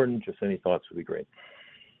equally important? Just any thoughts would be great.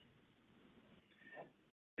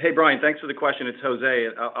 Hey, Brian, thanks for the question. It's Jose.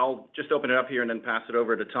 I'll just open it up here and then pass it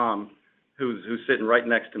over to Tom, who's sitting right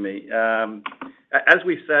next to me. As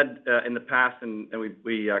we said in the past, and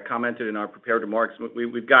we commented in our prepared remarks,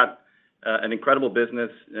 we've got an incredible business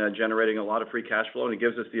generating a lot of free cash flow, and it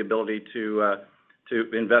gives us the ability to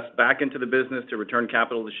invest back into the business, to return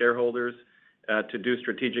capital to shareholders, to do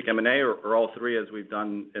strategic M&A, or all three, as we've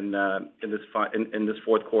done in this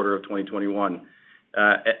fourth quarter of 2021.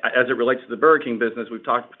 As it relates to the Burger King business, we've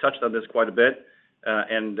touched on this quite a bit,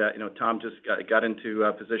 and Tom just got into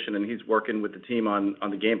a position, and he's working with the team on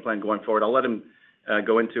the game plan going forward. I'll let him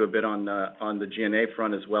go into a bit on the G&A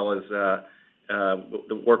front, as well as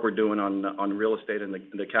the work we're doing on real estate and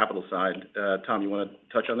the capital side. Tom, you want to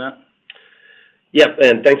touch on that? Yeah,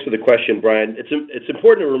 and thanks for the question, Brian. It's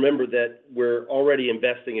important to remember that we're already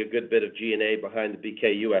investing a good bit of G&A behind the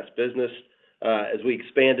BK US business as we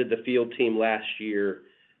expanded the field team last year,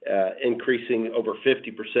 increasing over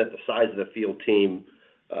 50% the size of the field team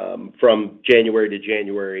from January to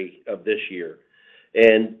January of this year.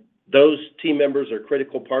 And those team members are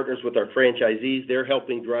critical partners with our franchisees. They're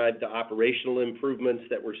helping drive the operational improvements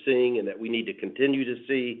that we're seeing and that we need to continue to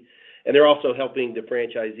see. And they're also helping the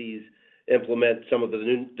franchisees implement some of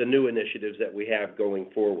the new initiatives that we have going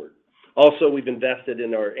forward. Also, we've invested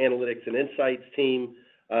in our analytics and insights team,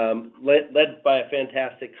 led by a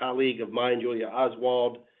fantastic colleague of mine, Julia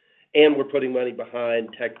Oswald, and we're putting money behind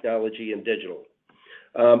technology and digital.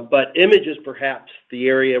 But image is perhaps the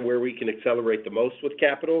area where we can accelerate the most with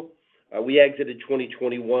capital. We exited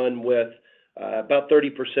 2021 with about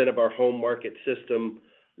 30% of our home market system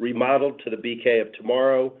remodeled to the BK of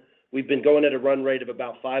tomorrow. We've been going at a run rate of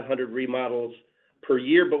about 500 remodels per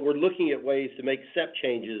year, but we're looking at ways to make step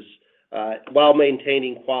changes while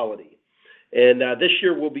maintaining quality. And this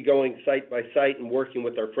year we'll be going site by site and working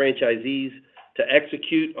with our franchisees to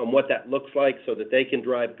execute on what that looks like so that they can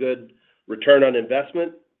drive good return on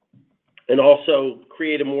investment and also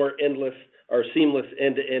create a more seamless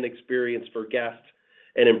end-to-end experience for guests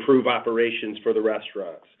and improve operations for the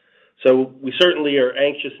restaurants. So we certainly are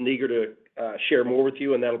anxious and eager to share more with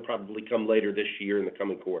you, and that'll probably come later this year in the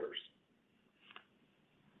coming quarters.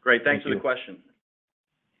 Great. Thanks for the question.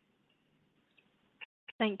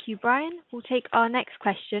 Thank you, Brian. We'll take our next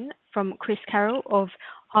question from Chris Carroll of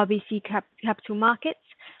RBC Capital Markets.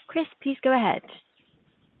 Chris, please go ahead.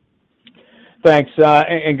 Thanks,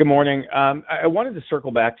 and good morning. I wanted to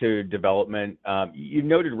circle back to development. You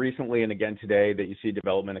noted recently and again today that you see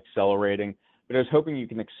development accelerating, but I was hoping you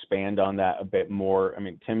can expand on that a bit more. I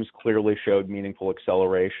mean, Tim's clearly showed meaningful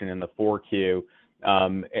acceleration in the 4Q,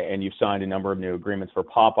 and you've signed a number of new agreements for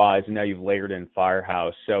Popeyes, and now you've layered in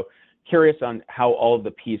Firehouse. So curious on how all of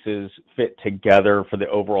the pieces fit together for the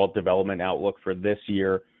overall development outlook for this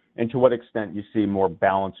year, and to what extent you see more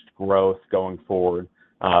balanced growth going forward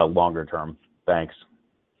longer term. Thanks.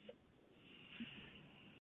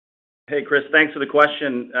 Hey, Chris, thanks for the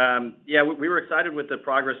question. We were excited with the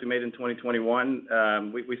progress we made in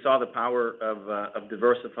 2021. We saw the power of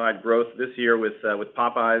diversified growth this year with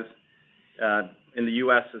Popeyes in the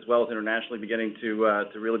U.S. as well as internationally beginning to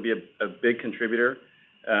really be a big contributor,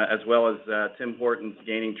 as well as Tim Hortons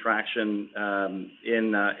gaining traction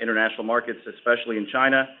in international markets, especially in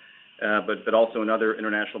China, but also in other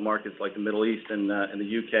international markets like the Middle East and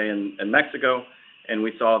the UK and Mexico. And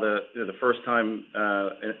we saw the first time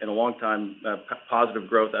in a long time positive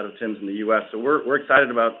growth out of Tim's in the U.S. So we're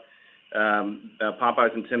excited about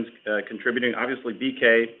Popeyes and Tim's contributing. Obviously,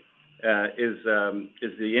 BK is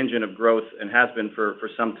the engine of growth and has been for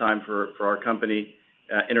some time for our company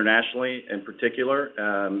internationally in particular.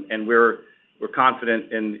 And we're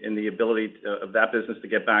confident in the ability of that business to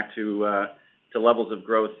get back to levels of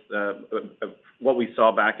growth of what we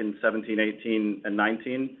saw back in 17, 18, and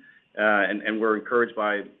 19. And we're encouraged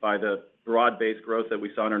by the broad-based growth that we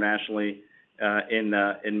saw internationally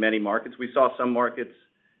in many markets. We saw some markets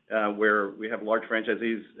where we have large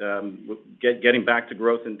franchisees getting back to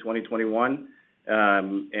growth in 2021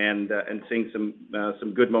 and seeing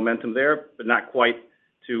some good momentum there, but not quite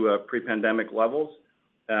to pre-pandemic levels.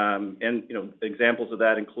 And examples of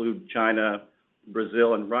that include China,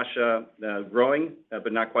 Brazil, and Russia growing,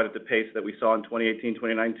 but not quite at the pace that we saw in 2018,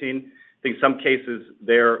 2019. I think some cases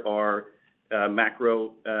there are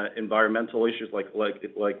macro environmental issues like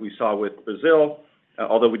we saw with Brazil,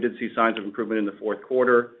 although we did see signs of improvement in the fourth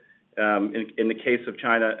quarter. In the case of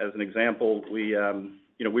China, as an example,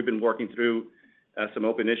 we've been working through some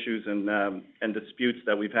open issues and disputes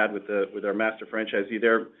that we've had with our master franchisee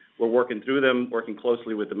there. We're working through them, working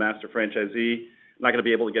closely with the master franchisee. I'm not going to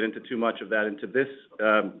be able to get into too much of that into this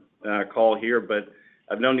call here, but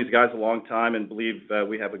I've known these guys a long time and believe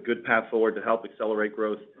we have a good path forward to help accelerate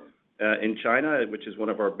growth in China, which is one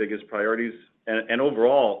of our biggest priorities. And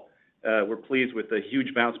overall, we're pleased with the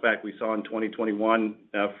huge bounce back we saw in 2021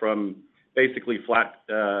 from basically flat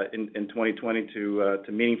in 2020 to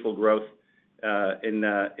meaningful growth in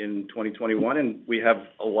 2021. And we have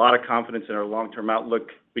a lot of confidence in our long-term outlook.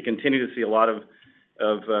 We continue to see a lot of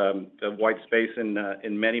white space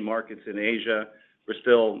in many markets in Asia. We're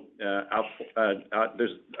still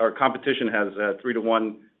our competition has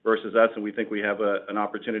 3-to-1 versus us, and we think we have an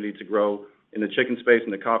opportunity to grow in the chicken space,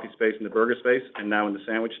 in the coffee space, in the burger space, and now in the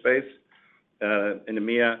sandwich space. In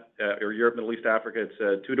EMEA or Europe, Middle East, Africa,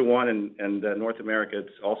 it's 2-to-1, and North America,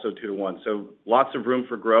 it's also 2-to-1. So lots of room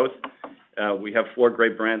for growth. We have 4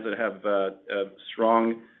 great brands that have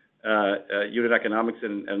strong unit economics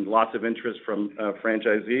and lots of interest from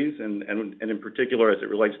franchisees, and in particular, as it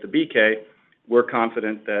relates to BK, we're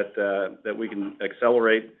confident that we can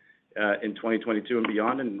accelerate in 2022 and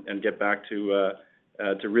beyond, and get back to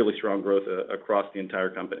really strong growth across the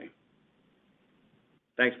entire company.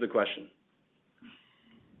 Thanks for the question.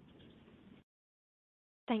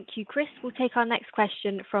 Thank you, Chris. We'll take our next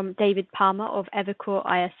question from David Palmer of Evercore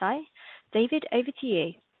ISI. David, over to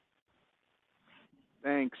you.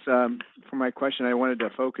 Thanks. For my question, I wanted to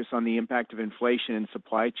focus on the impact of inflation and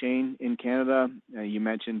supply chain in Canada. You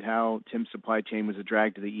mentioned how Tim's supply chain was a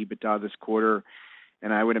drag to the EBITDA this quarter,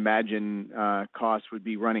 and I would imagine costs would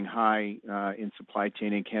be running high in supply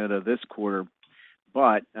chain in Canada this quarter.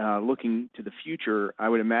 But looking to the future, I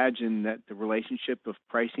would imagine that the relationship of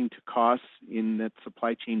pricing to costs in that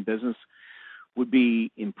supply chain business would be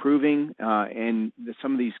improving, and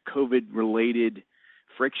some of these COVID-related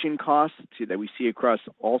friction costs that we see across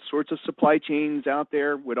all sorts of supply chains out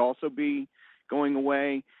there would also be going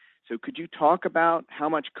away. So could you talk about how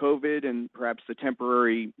much COVID and perhaps the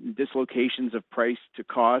temporary dislocations of price to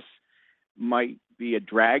costs might be a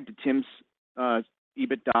drag to Tim's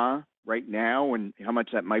EBITDA right now, and how much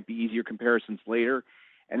that might be easier comparisons later?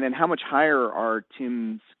 And then how much higher are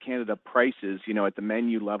Tim's Canada prices, at the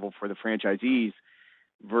menu level for the franchisees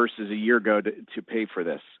versus a year ago to pay for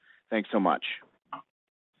this? Thanks so much.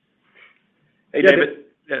 Hey, David.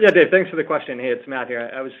 Yeah, Dave, thanks for the question. Hey, it's Matt here.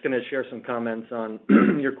 I was just going to share some comments on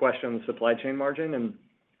your question on the supply chain margin, and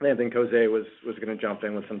I think Jose was going to jump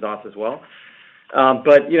in with some thoughts as well.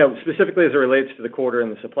 But specifically as it relates to the quarter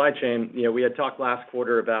and the supply chain, we had talked last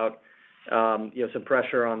quarter about some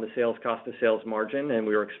pressure on the cost of sales margin, and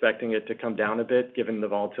we were expecting it to come down a bit given the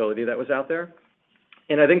volatility that was out there.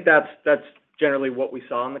 And I think that's generally what we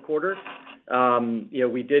saw in the quarter.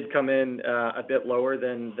 We did come in a bit lower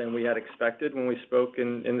than we had expected when we spoke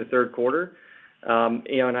in the third quarter.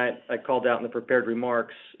 And I called out in the prepared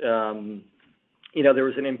remarks, there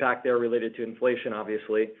was an impact there related to inflation,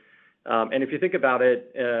 obviously. And if you think about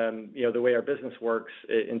it, the way our business works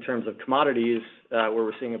in terms of commodities, where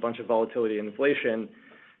we're seeing a bunch of volatility and inflation,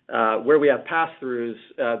 where we have pass-throughs,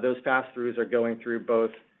 those pass-throughs are going through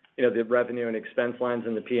both, the revenue and expense lines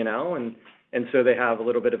in the P&L, and so they have a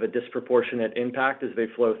little bit of a disproportionate impact as they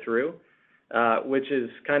flow through, which is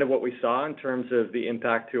kind of what we saw in terms of the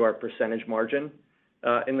impact to our percentage margin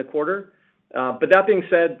in the quarter. But that being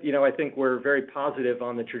said, I think we're very positive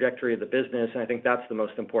on the trajectory of the business, and I think that's the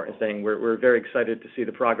most important thing. We're very excited to see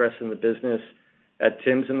the progress in the business at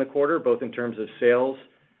Tim's in the quarter, both in terms of sales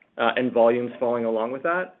and volumes following along with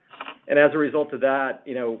that. And as a result of that,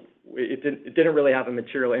 it didn't really have a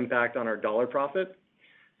material impact on our dollar profit,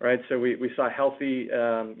 right? So we saw healthy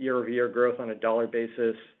year-over-year growth on a dollar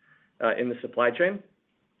basis in the supply chain.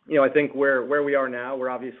 I think where we are now, we're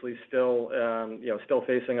obviously still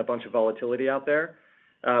facing a bunch of volatility out there.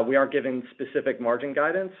 We aren't giving specific margin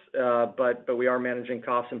guidance, but we are managing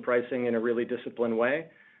costs and pricing in a really disciplined way,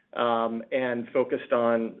 and focused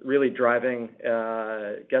on really driving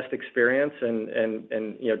guest experience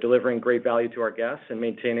and delivering great value to our guests and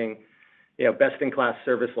maintaining best-in-class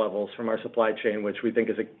service levels from our supply chain, which we think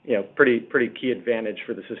is a pretty key advantage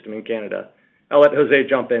for the system in Canada. I'll let Jose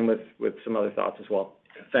jump in with some other thoughts as well.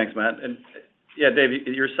 Thanks, Matt. And yeah, Dave,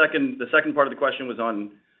 the second part of the question was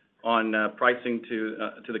on pricing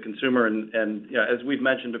to the consumer, and as we've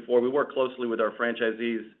mentioned before, we work closely with our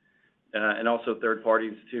franchisees and also third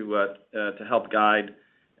parties to help guide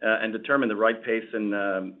and determine the right pace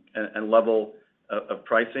and level of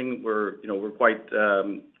pricing. We're quite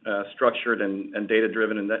structured and data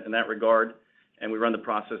driven in that regard, and we run the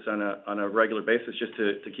process on a regular basis just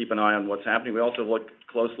to keep an eye on what's happening. We also look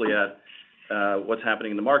closely at what's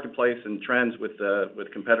happening in the marketplace and trends with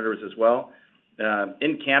competitors as well.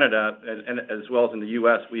 In Canada and as well as in the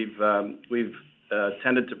U.S., we've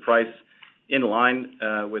tended to price in line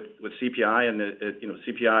with CPI, and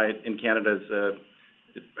CPI in Canada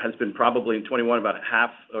has been probably in 21 about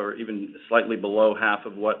half or even slightly below half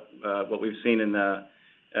of what we've seen in the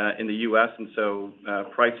U.S. And so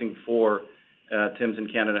pricing for Tim's in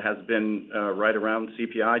Canada has been right around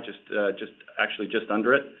CPI, just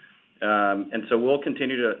under it. And so we'll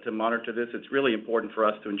continue to monitor this. It's really important for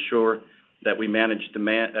us to ensure that we manage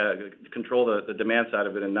demand, control the demand side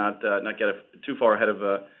of it, and not get too far ahead of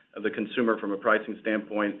the consumer from a pricing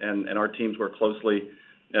standpoint. And our teams work closely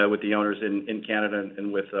with the owners in Canada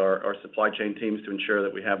and with our supply chain teams to ensure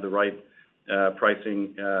that we have the right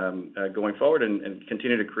pricing going forward and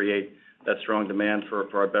continue to create that strong demand for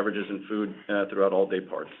our beverages and food throughout all day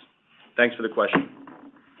parts. Thanks for the question.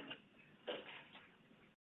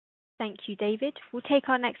 Thank you, David. We'll take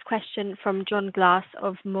our next question from John Glass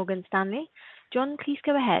of Morgan Stanley. John, please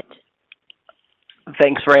go ahead.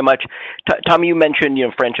 Thanks very much. Tom, you mentioned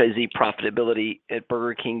franchisee profitability at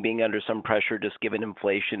Burger King being under some pressure just given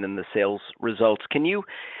inflation and the sales results. Can you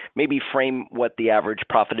maybe frame what the average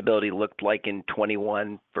profitability looked like in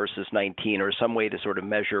 21 versus 19, or some way to sort of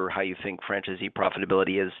measure how you think franchisee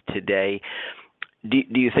profitability is today? Do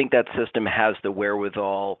you think that system has the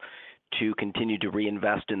wherewithal to continue to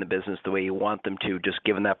reinvest in the business the way you want them to, just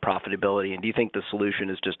given that profitability? And do you think the solution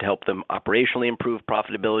is just to help them operationally improve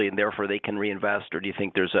profitability and therefore they can reinvest? Or do you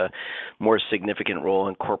think there's a more significant role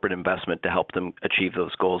in corporate investment to help them achieve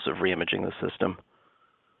those goals of reimaging the system?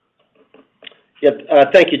 Yep.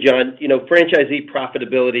 Thank you, John. Franchisee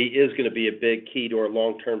profitability is going to be a big key to our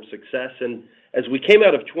long-term success. And as we came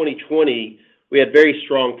out of 2020, we had very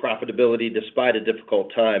strong profitability despite a difficult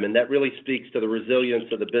time, and that really speaks to the resilience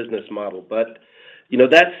of the business model. But,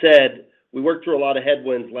 that said, we worked through a lot of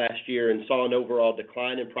headwinds last year and saw an overall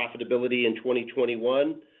decline in profitability in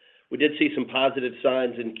 2021. We did see some positive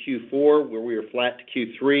signs in Q4 where we were flat to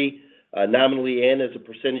Q3, nominally and as a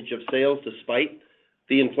percentage of sales despite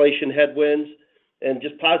the inflation headwinds. And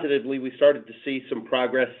just positively, we started to see some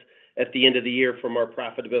progress at the end of the year from our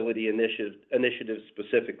profitability initiatives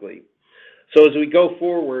specifically. So as we go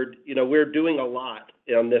forward, we're doing a lot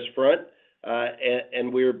on this front,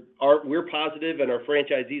 and we're positive, and our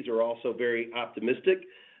franchisees are also very optimistic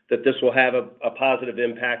that this will have a positive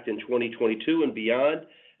impact in 2022 and beyond,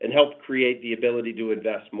 and help create the ability to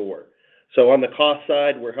invest more. So on the cost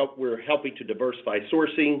side, we're helping to diversify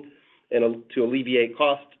sourcing and to alleviate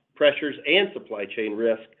cost pressures and supply chain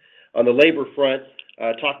risk. On the labor front,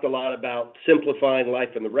 talked a lot about simplifying life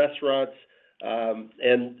in the restaurants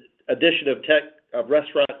and addition of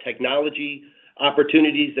restaurant technology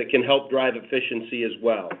opportunities that can help drive efficiency as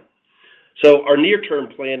well. So our near-term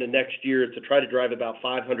plan in next year is to try to drive about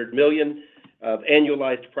 $500 million of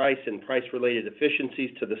annualized price and price-related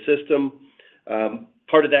efficiencies to the system.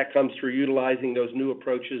 Part of that comes through utilizing those new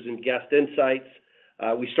approaches and guest insights.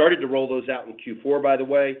 We started to roll those out in Q4, by the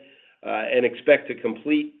way, and expect to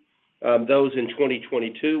complete those in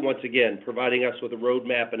 2022, once again, providing us with a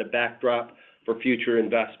roadmap and a backdrop for future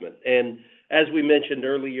investment. And as we mentioned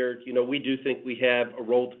earlier, we do think we have a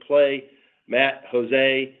role to play. Matt,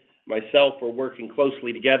 Jose, myself are working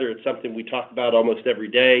closely together. It's something we talk about almost every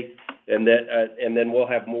day, and then we'll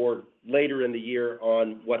have more later in the year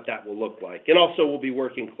on what that will look like. And also we'll be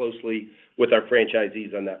working closely with our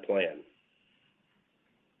franchisees on that plan.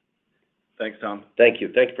 Thanks, Tom. Thank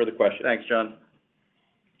you. Thank you for the question. Thanks, John.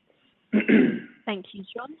 Thank you,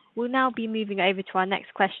 John. We'll now be moving over to our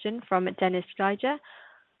next question from Dennis Geiger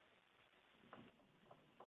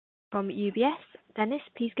from UBS. Dennis,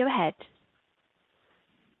 please go ahead.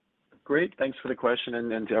 Great. Thanks for the question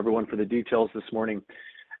and to everyone for the details this morning.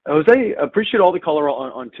 Jose, appreciate all the color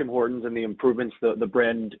on Tim Hortons and the improvements the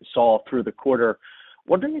brand saw through the quarter.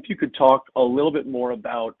 Wondering if you could talk a little bit more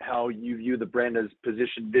about how you view the brand as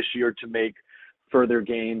positioned this year to make further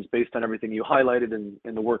gains based on everything you highlighted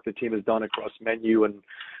and the work the team has done across menu and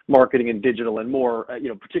marketing and digital and more,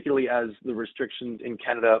 particularly as the restrictions in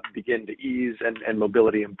Canada begin to ease and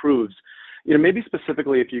mobility improves. Maybe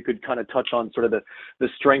specifically if you could kind of touch on sort of the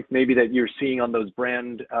strength maybe that you're seeing on those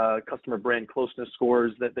customer brand closeness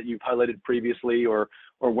scores that you've highlighted previously, or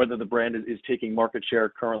whether the brand is taking market share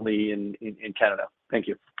currently in Canada. Thank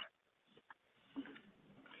you.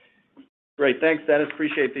 Great. Thanks, Dennis.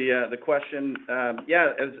 Appreciate the question.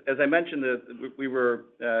 As I mentioned, we were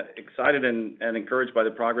excited and encouraged by the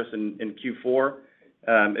progress in Q4.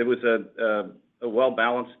 It was a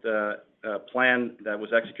well-balanced plan that was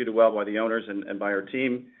executed well by the owners and by our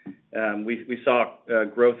team. We saw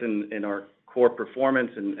growth in our core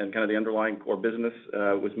performance and kind of the underlying core business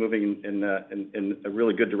was moving in a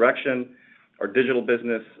really good direction. Our digital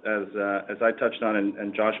business, as I touched on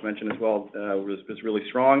and Josh mentioned as well, was really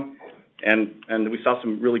strong, and we saw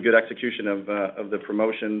some really good execution of the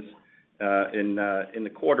promotions in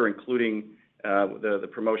the quarter, including the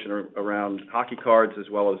promotion around hockey cards as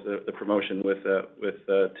well as the promotion with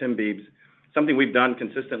Tim Biebs, something we've done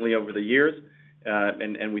consistently over the years,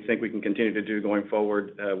 and we think we can continue to do going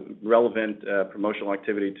forward, relevant promotional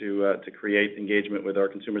activity to create engagement with our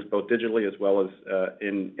consumers both digitally as well as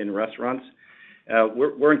in restaurants.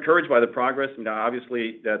 We're encouraged by the progress.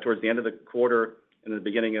 Obviously, towards the end of the quarter and the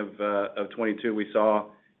beginning of 22, we saw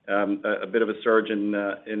a bit of a surge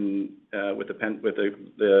with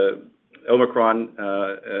the Omicron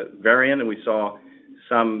variant, and we saw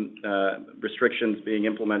some restrictions being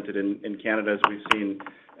implemented in Canada, as we've seen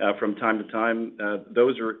from time to time.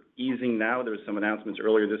 Those are easing now. There were some announcements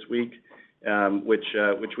earlier this week, which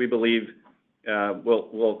we believe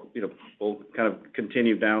will kind of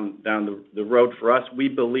continue down the road for us. We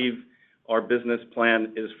believe our business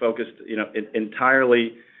plan is focused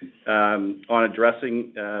entirely on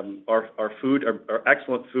addressing our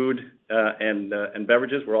excellent food and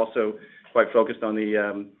beverages. We're also quite focused on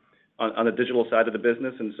the digital side of the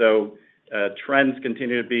business, and so trends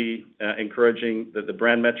continue to be encouraging. The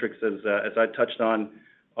brand metrics, as I touched on,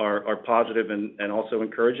 are positive and also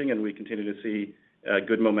encouraging, and we continue to see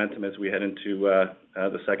good momentum as we head into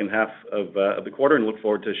the second half of the quarter, and look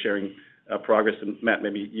forward to sharing progress. And Matt,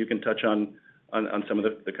 maybe you can touch on some of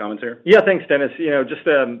the comments here. Yeah, thanks, Dennis. Just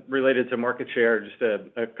related to market share, just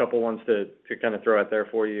a couple ones to kind of throw out there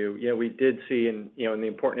for you. We did see in the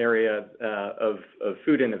important area of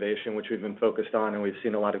food innovation, which we've been focused on, and we've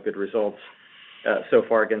seen a lot of good results so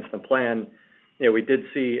far against the plan. We did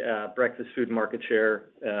see breakfast food market share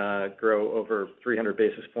grow over 300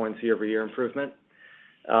 basis points year-over-year improvement.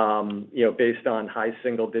 Based on high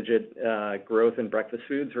single-digit growth in breakfast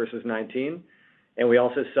foods versus 19. And we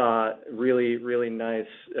also saw really, really nice,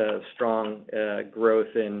 strong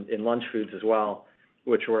growth in lunch foods as well,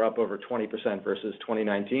 which were up over 20% versus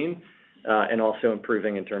 2019, and also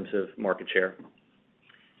improving in terms of market share.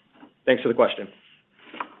 Thanks for the question.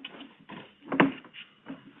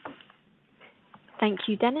 Thank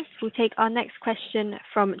you, Dennis. We'll take our next question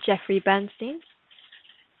from Jeffrey Bernstein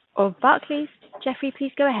of Barclays. Jeffrey,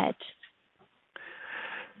 please go ahead.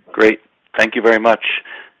 Great. Thank you very much.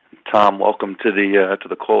 Tom, welcome to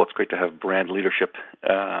the call. It's great to have brand leadership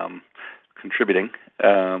contributing.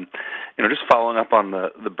 Just following up on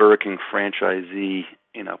the Burger King franchisee,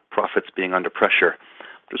 profits being under pressure.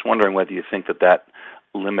 Just wondering whether you think that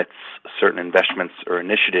limits certain investments or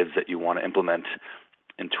initiatives that you want to implement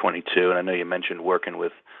in 22. And I know you mentioned working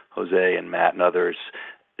with Jose and Matt and others.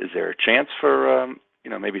 Is there a chance for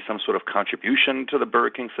maybe some sort of contribution to the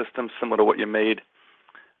Burger King system, similar to what you made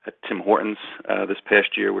at Tim Hortons this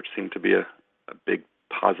past year, which seemed to be a big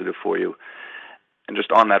positive for you? And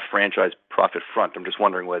just on that franchise profit front, I'm just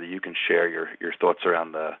wondering whether you can share your thoughts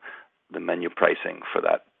around the menu pricing for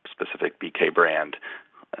that specific BK brand.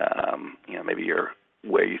 Maybe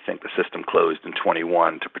where you think the system closed in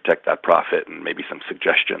 21 to protect that profit, and maybe some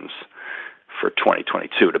suggestions for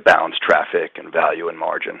 2022 to balance traffic and value and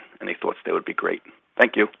margin. Any thoughts there would be great.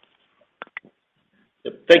 Thank you.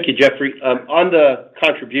 Thank you, Jeffrey. On the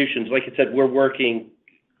contributions, like I said, we're working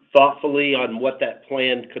thoughtfully on what that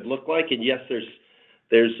plan could look like, and yes, there's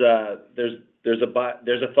a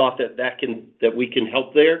thought that we can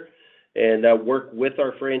help there, and work with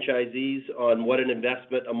our franchisees on what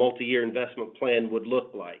a multi-year investment plan would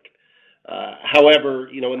look like. However,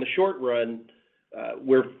 in the short run,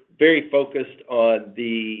 we're very focused on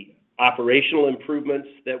the operational improvements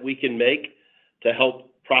that we can make to help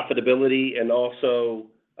profitability, and also,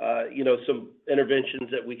 some interventions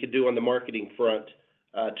that we could do on the marketing front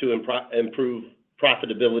to improve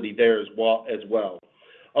profitability there as well.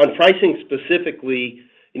 On pricing specifically,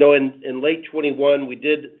 in late 21, we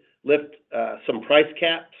did lift some price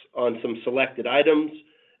caps on some selected items,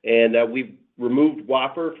 and we've removed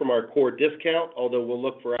Whopper from our core discount, although we'll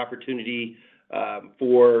look for opportunity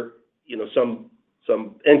for some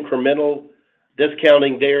incremental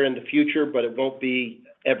discounting there in the future, but it won't be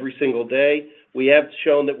every single day. We have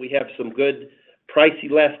shown that we have some good price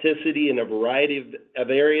elasticity in a variety of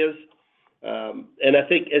areas, and I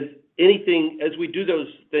think as we do those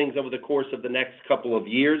things over the course of the next couple of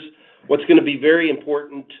years, what's going to be very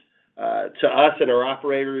important to us and our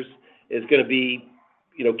operators is going to be,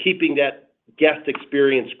 keeping that guest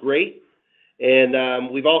experience great. And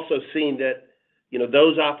we've also seen that,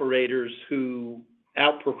 those operators who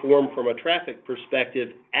outperform from a traffic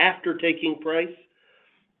perspective after taking price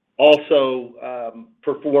also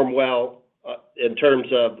perform well in terms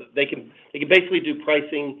of they can basically do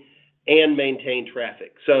pricing and maintain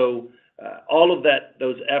traffic. So all of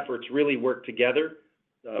those efforts really work together.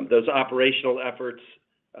 Those operational efforts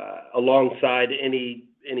alongside any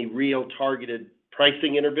real targeted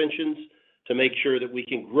pricing interventions to make sure that we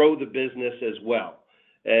can grow the business as well.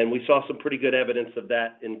 And we saw some pretty good evidence of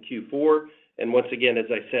that in Q4. And once again, as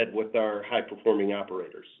I said, with our high-performing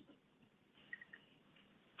operators.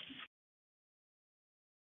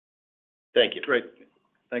 Thank you. Great.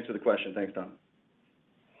 Thanks for the question. Thanks, Tom.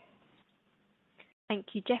 Thank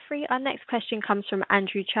you, Jeffrey. Our next question comes from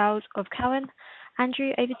Andrew Charles of Cowen.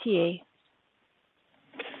 Andrew, over to you.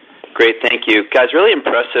 Great, thank you. Guys, really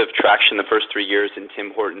impressive traction the first 3 years in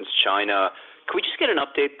Tim Hortons China. Could we just get an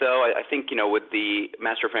update, though? I think, with the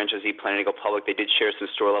master franchisee planning to go public, they did share some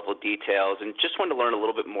store-level details, and just wanted to learn a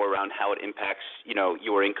little bit more around how it impacts,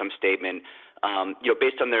 your income statement.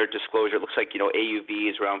 Based on their disclosure, it looks like, AUV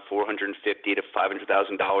is around $450,000 to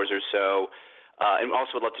 $500,000 or so. And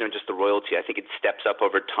also would love to know just the royalty. I think it steps up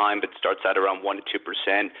over time, but starts at around 1% to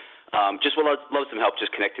 2%. Just would love some help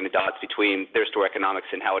just connecting the dots between their store economics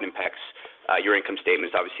and how it impacts your income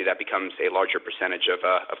statements. Obviously, that becomes a larger percentage of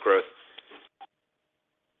growth.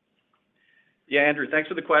 Yeah, Andrew, thanks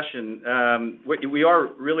for the question. We are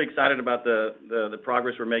really excited about the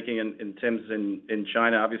progress we're making in Tim's in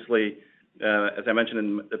China. Obviously, as I mentioned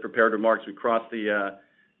in the prepared remarks, we crossed the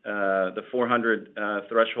 400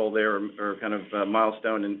 threshold there, or kind of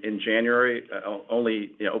milestone in January,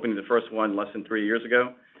 only opening the first one less than 3 years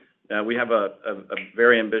ago. We have a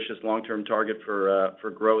very ambitious long-term target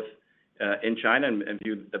for growth in China, and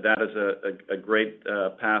view that as a great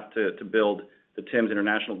path to build the Tim's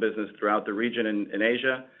international business throughout the region in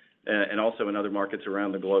Asia, and also in other markets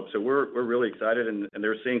around the globe. So we're really excited, and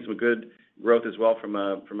they're seeing some good growth as well from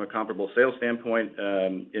a comparable sales standpoint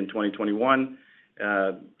in 2021.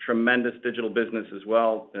 Tremendous digital business as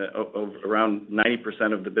well. Around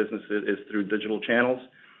 90% of the business is through digital channels.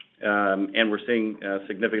 And we're seeing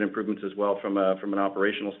significant improvements as well from an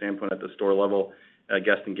operational standpoint at the store level.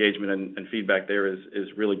 Guest engagement and feedback there is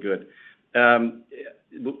really good.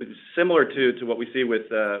 Similar to what we see with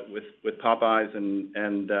Popeyes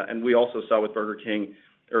and we also saw with Burger King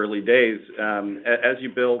early days. As you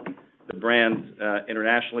build the brand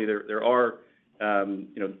internationally, there are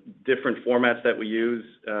different formats that we use.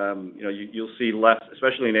 You'll see less,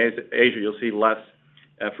 especially in Asia, you'll see less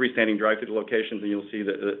freestanding drive-through locations, and you'll see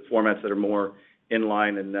the formats that are more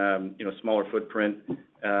inline and smaller footprint.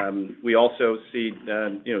 We also see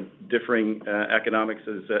differing economics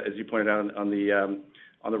as you pointed out on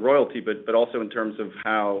the royalty, but also in terms of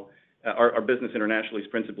how our business internationally is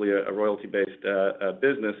principally a royalty-based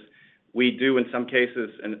business. We do in some cases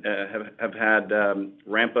and have had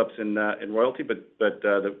ramp-ups in royalty, but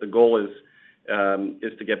the goal is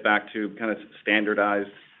to get back to kind of standardized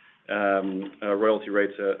royalty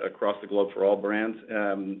rates across the globe for all brands.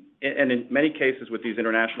 And in many cases with these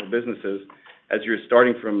international businesses, as you're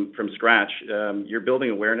starting from scratch, you're building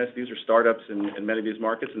awareness. These are startups in many of these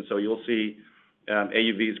markets, and so you'll see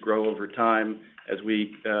AUVs grow over time as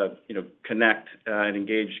we connect and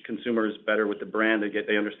engage consumers better with the brand.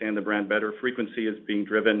 They understand the brand better. Frequency is being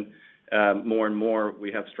driven more and more.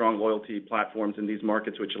 We have strong loyalty platforms in these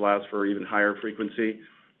markets, which allows for even higher frequency.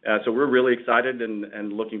 So we're really excited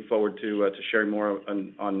and looking forward to sharing more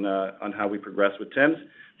on how we progress with Tim's,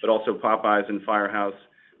 but also Popeyes and Firehouse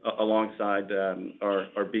alongside our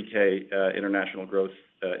BK international growth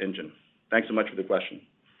engine. Thanks so much for the question.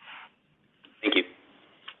 Thank you.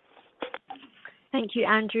 Thank you,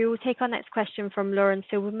 Andrew. We'll take our next question from Lauren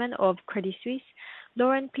Silberman of Credit Suisse.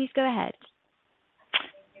 Lauren, please go ahead.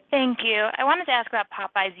 Thank you. I wanted to ask about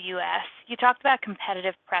Popeyes US. You talked about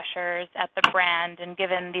competitive pressures at the brand, and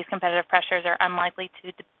given these competitive pressures are unlikely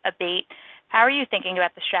to abate, how are you thinking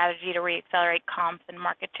about the strategy to reaccelerate comps and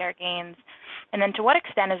market share gains? And then to what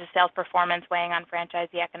extent is the sales performance weighing on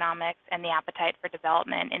franchisee economics and the appetite for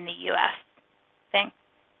development in the US? Thanks.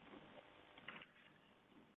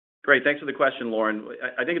 Great. Thanks for the question, Lauren.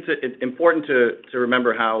 I think it's important to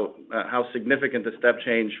remember how significant the step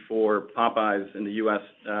change for Popeyes in the U.S.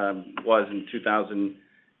 was in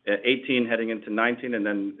 2018, heading into 19, and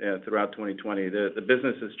then throughout 2020. The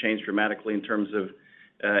business has changed dramatically in terms of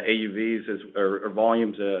AUVs or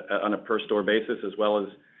volumes on a per store basis, as well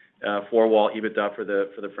as four-wall EBITDA for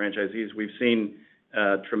the franchisees. We've seen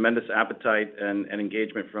tremendous appetite and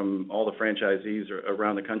engagement from all the franchisees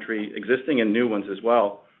around the country, existing and new ones as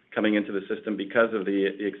well, coming into the system because of the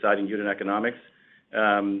exciting unit economics.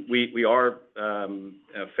 We are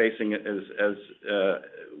facing, as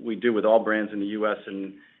we do with all brands in the U.S.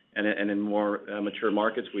 and and in more mature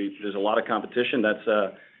markets. There's a lot of competition.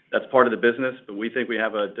 That's part of the business, but we think we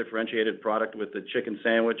have a differentiated product with the chicken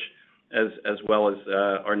sandwich, as well as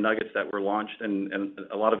our nuggets that were launched, and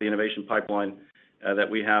a lot of the innovation pipeline that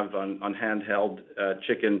we have on handheld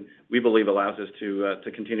chicken. We believe allows us to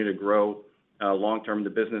continue to grow long term the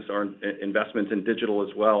business. Our investments in digital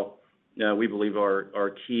as well, we believe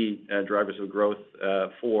are key drivers of growth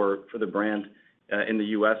for the brand in the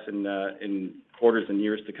U.S. in quarters and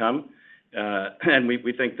years to come. And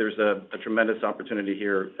we think there's a tremendous opportunity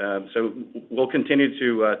here. So we'll continue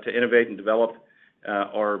to innovate and develop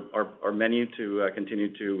our menu to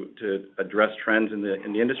continue to address trends in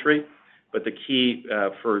the industry. But the key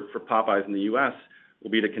for Popeyes in the U.S.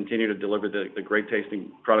 will be to continue to deliver the great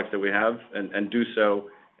tasting products that we have and do so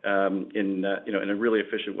in a really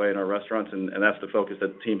efficient way in our restaurants, and that's the focus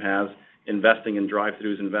that the team has. Investing in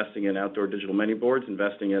drive-thrus, investing in outdoor digital menu boards,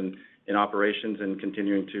 investing in operations, and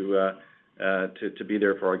continuing to be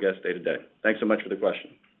there for our guests day to day. Thanks so much for the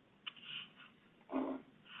question.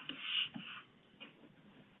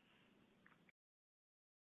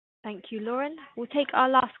 Thank you, Lauren. We'll take our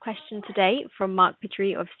last question today from Mark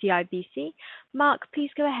Petrie of CIBC. Mark,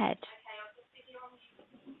 please go ahead.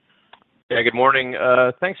 Yeah, good morning.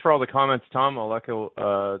 Thanks for all the comments, Tom. I'll echo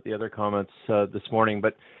the other comments this morning.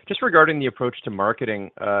 But just regarding the approach to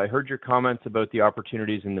marketing, I heard your comments about the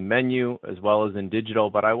opportunities in the menu as well as in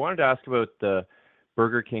digital, but I wanted to ask about the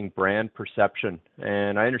Burger King brand perception.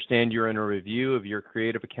 And I understand you're in a review of your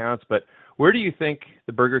creative accounts, but where do you think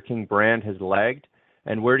the Burger King brand has lagged,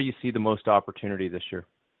 and where do you see the most opportunity this year?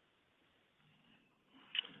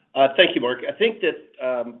 Thank you, Mark. I think that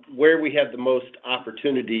where we have the most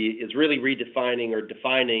opportunity is really redefining or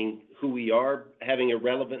defining who we are, having a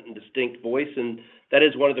relevant and distinct voice, and that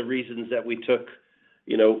is one of the reasons that we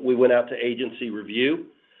went out to agency review.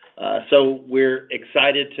 So we're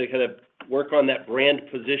excited to kind of work on that brand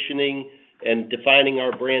positioning and defining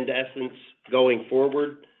our brand essence going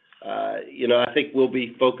forward. I think we'll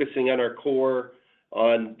be focusing on our core,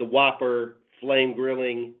 on the Whopper, flame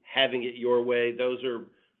grilling, having it your way. Those are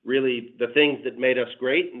really the things that made us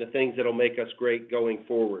great and the things that'll make us great going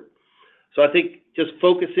forward. So I think just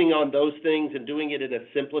focusing on those things and doing it in a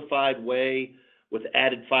simplified way with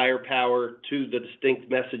added firepower to the distinct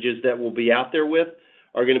messages that we'll be out there with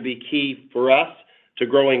are going to be key for us to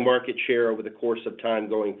growing market share over the course of time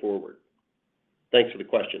going forward. Thanks for the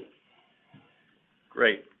question.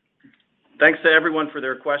 Great. Thanks to everyone for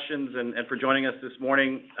their questions and for joining us this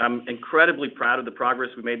morning. I'm incredibly proud of the progress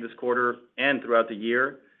we made this quarter and throughout the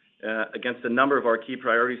year against a number of our key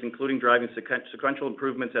priorities, including driving sequential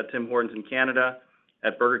improvements at Tim Hortons in Canada,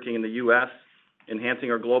 at Burger King in the U.S., enhancing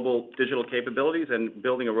our global digital capabilities, and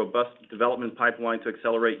building a robust development pipeline to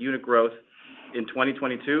accelerate unit growth in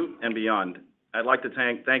 2022 and beyond. I'd like to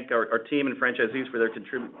thank our team and franchisees for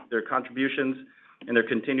their contributions and their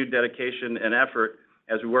continued dedication and effort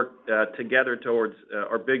as we work together towards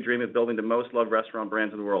our big dream of building the most loved restaurant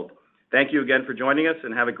brands in the world. Thank you again for joining us,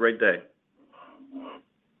 and have a great day.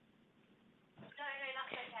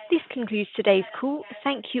 This concludes today's call.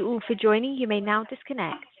 Thank you all for joining. You may now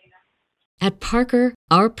disconnect. At Parker,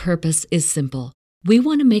 our purpose is simple. We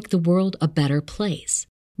want to make the world a better place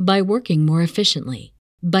by working more efficiently,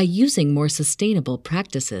 by using more sustainable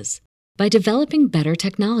practices, by developing better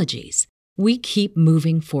technologies. We keep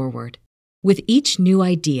moving forward. With each new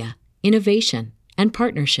idea, innovation, and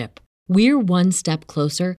partnership, we're one step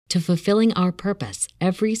closer to fulfilling our purpose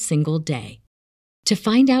every single day. To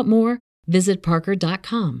find out more, visit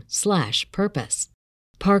parker.com/purpose.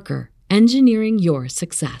 Parker, engineering your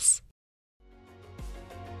success.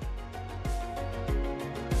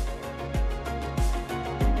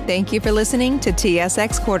 Thank you for listening to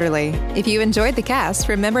TSX Quarterly. If you enjoyed the cast,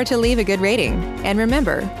 remember to leave a good rating. And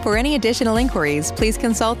remember, for any additional inquiries, please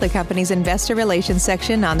consult the company's investor relations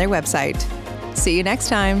section on their website. See you next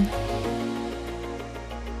time.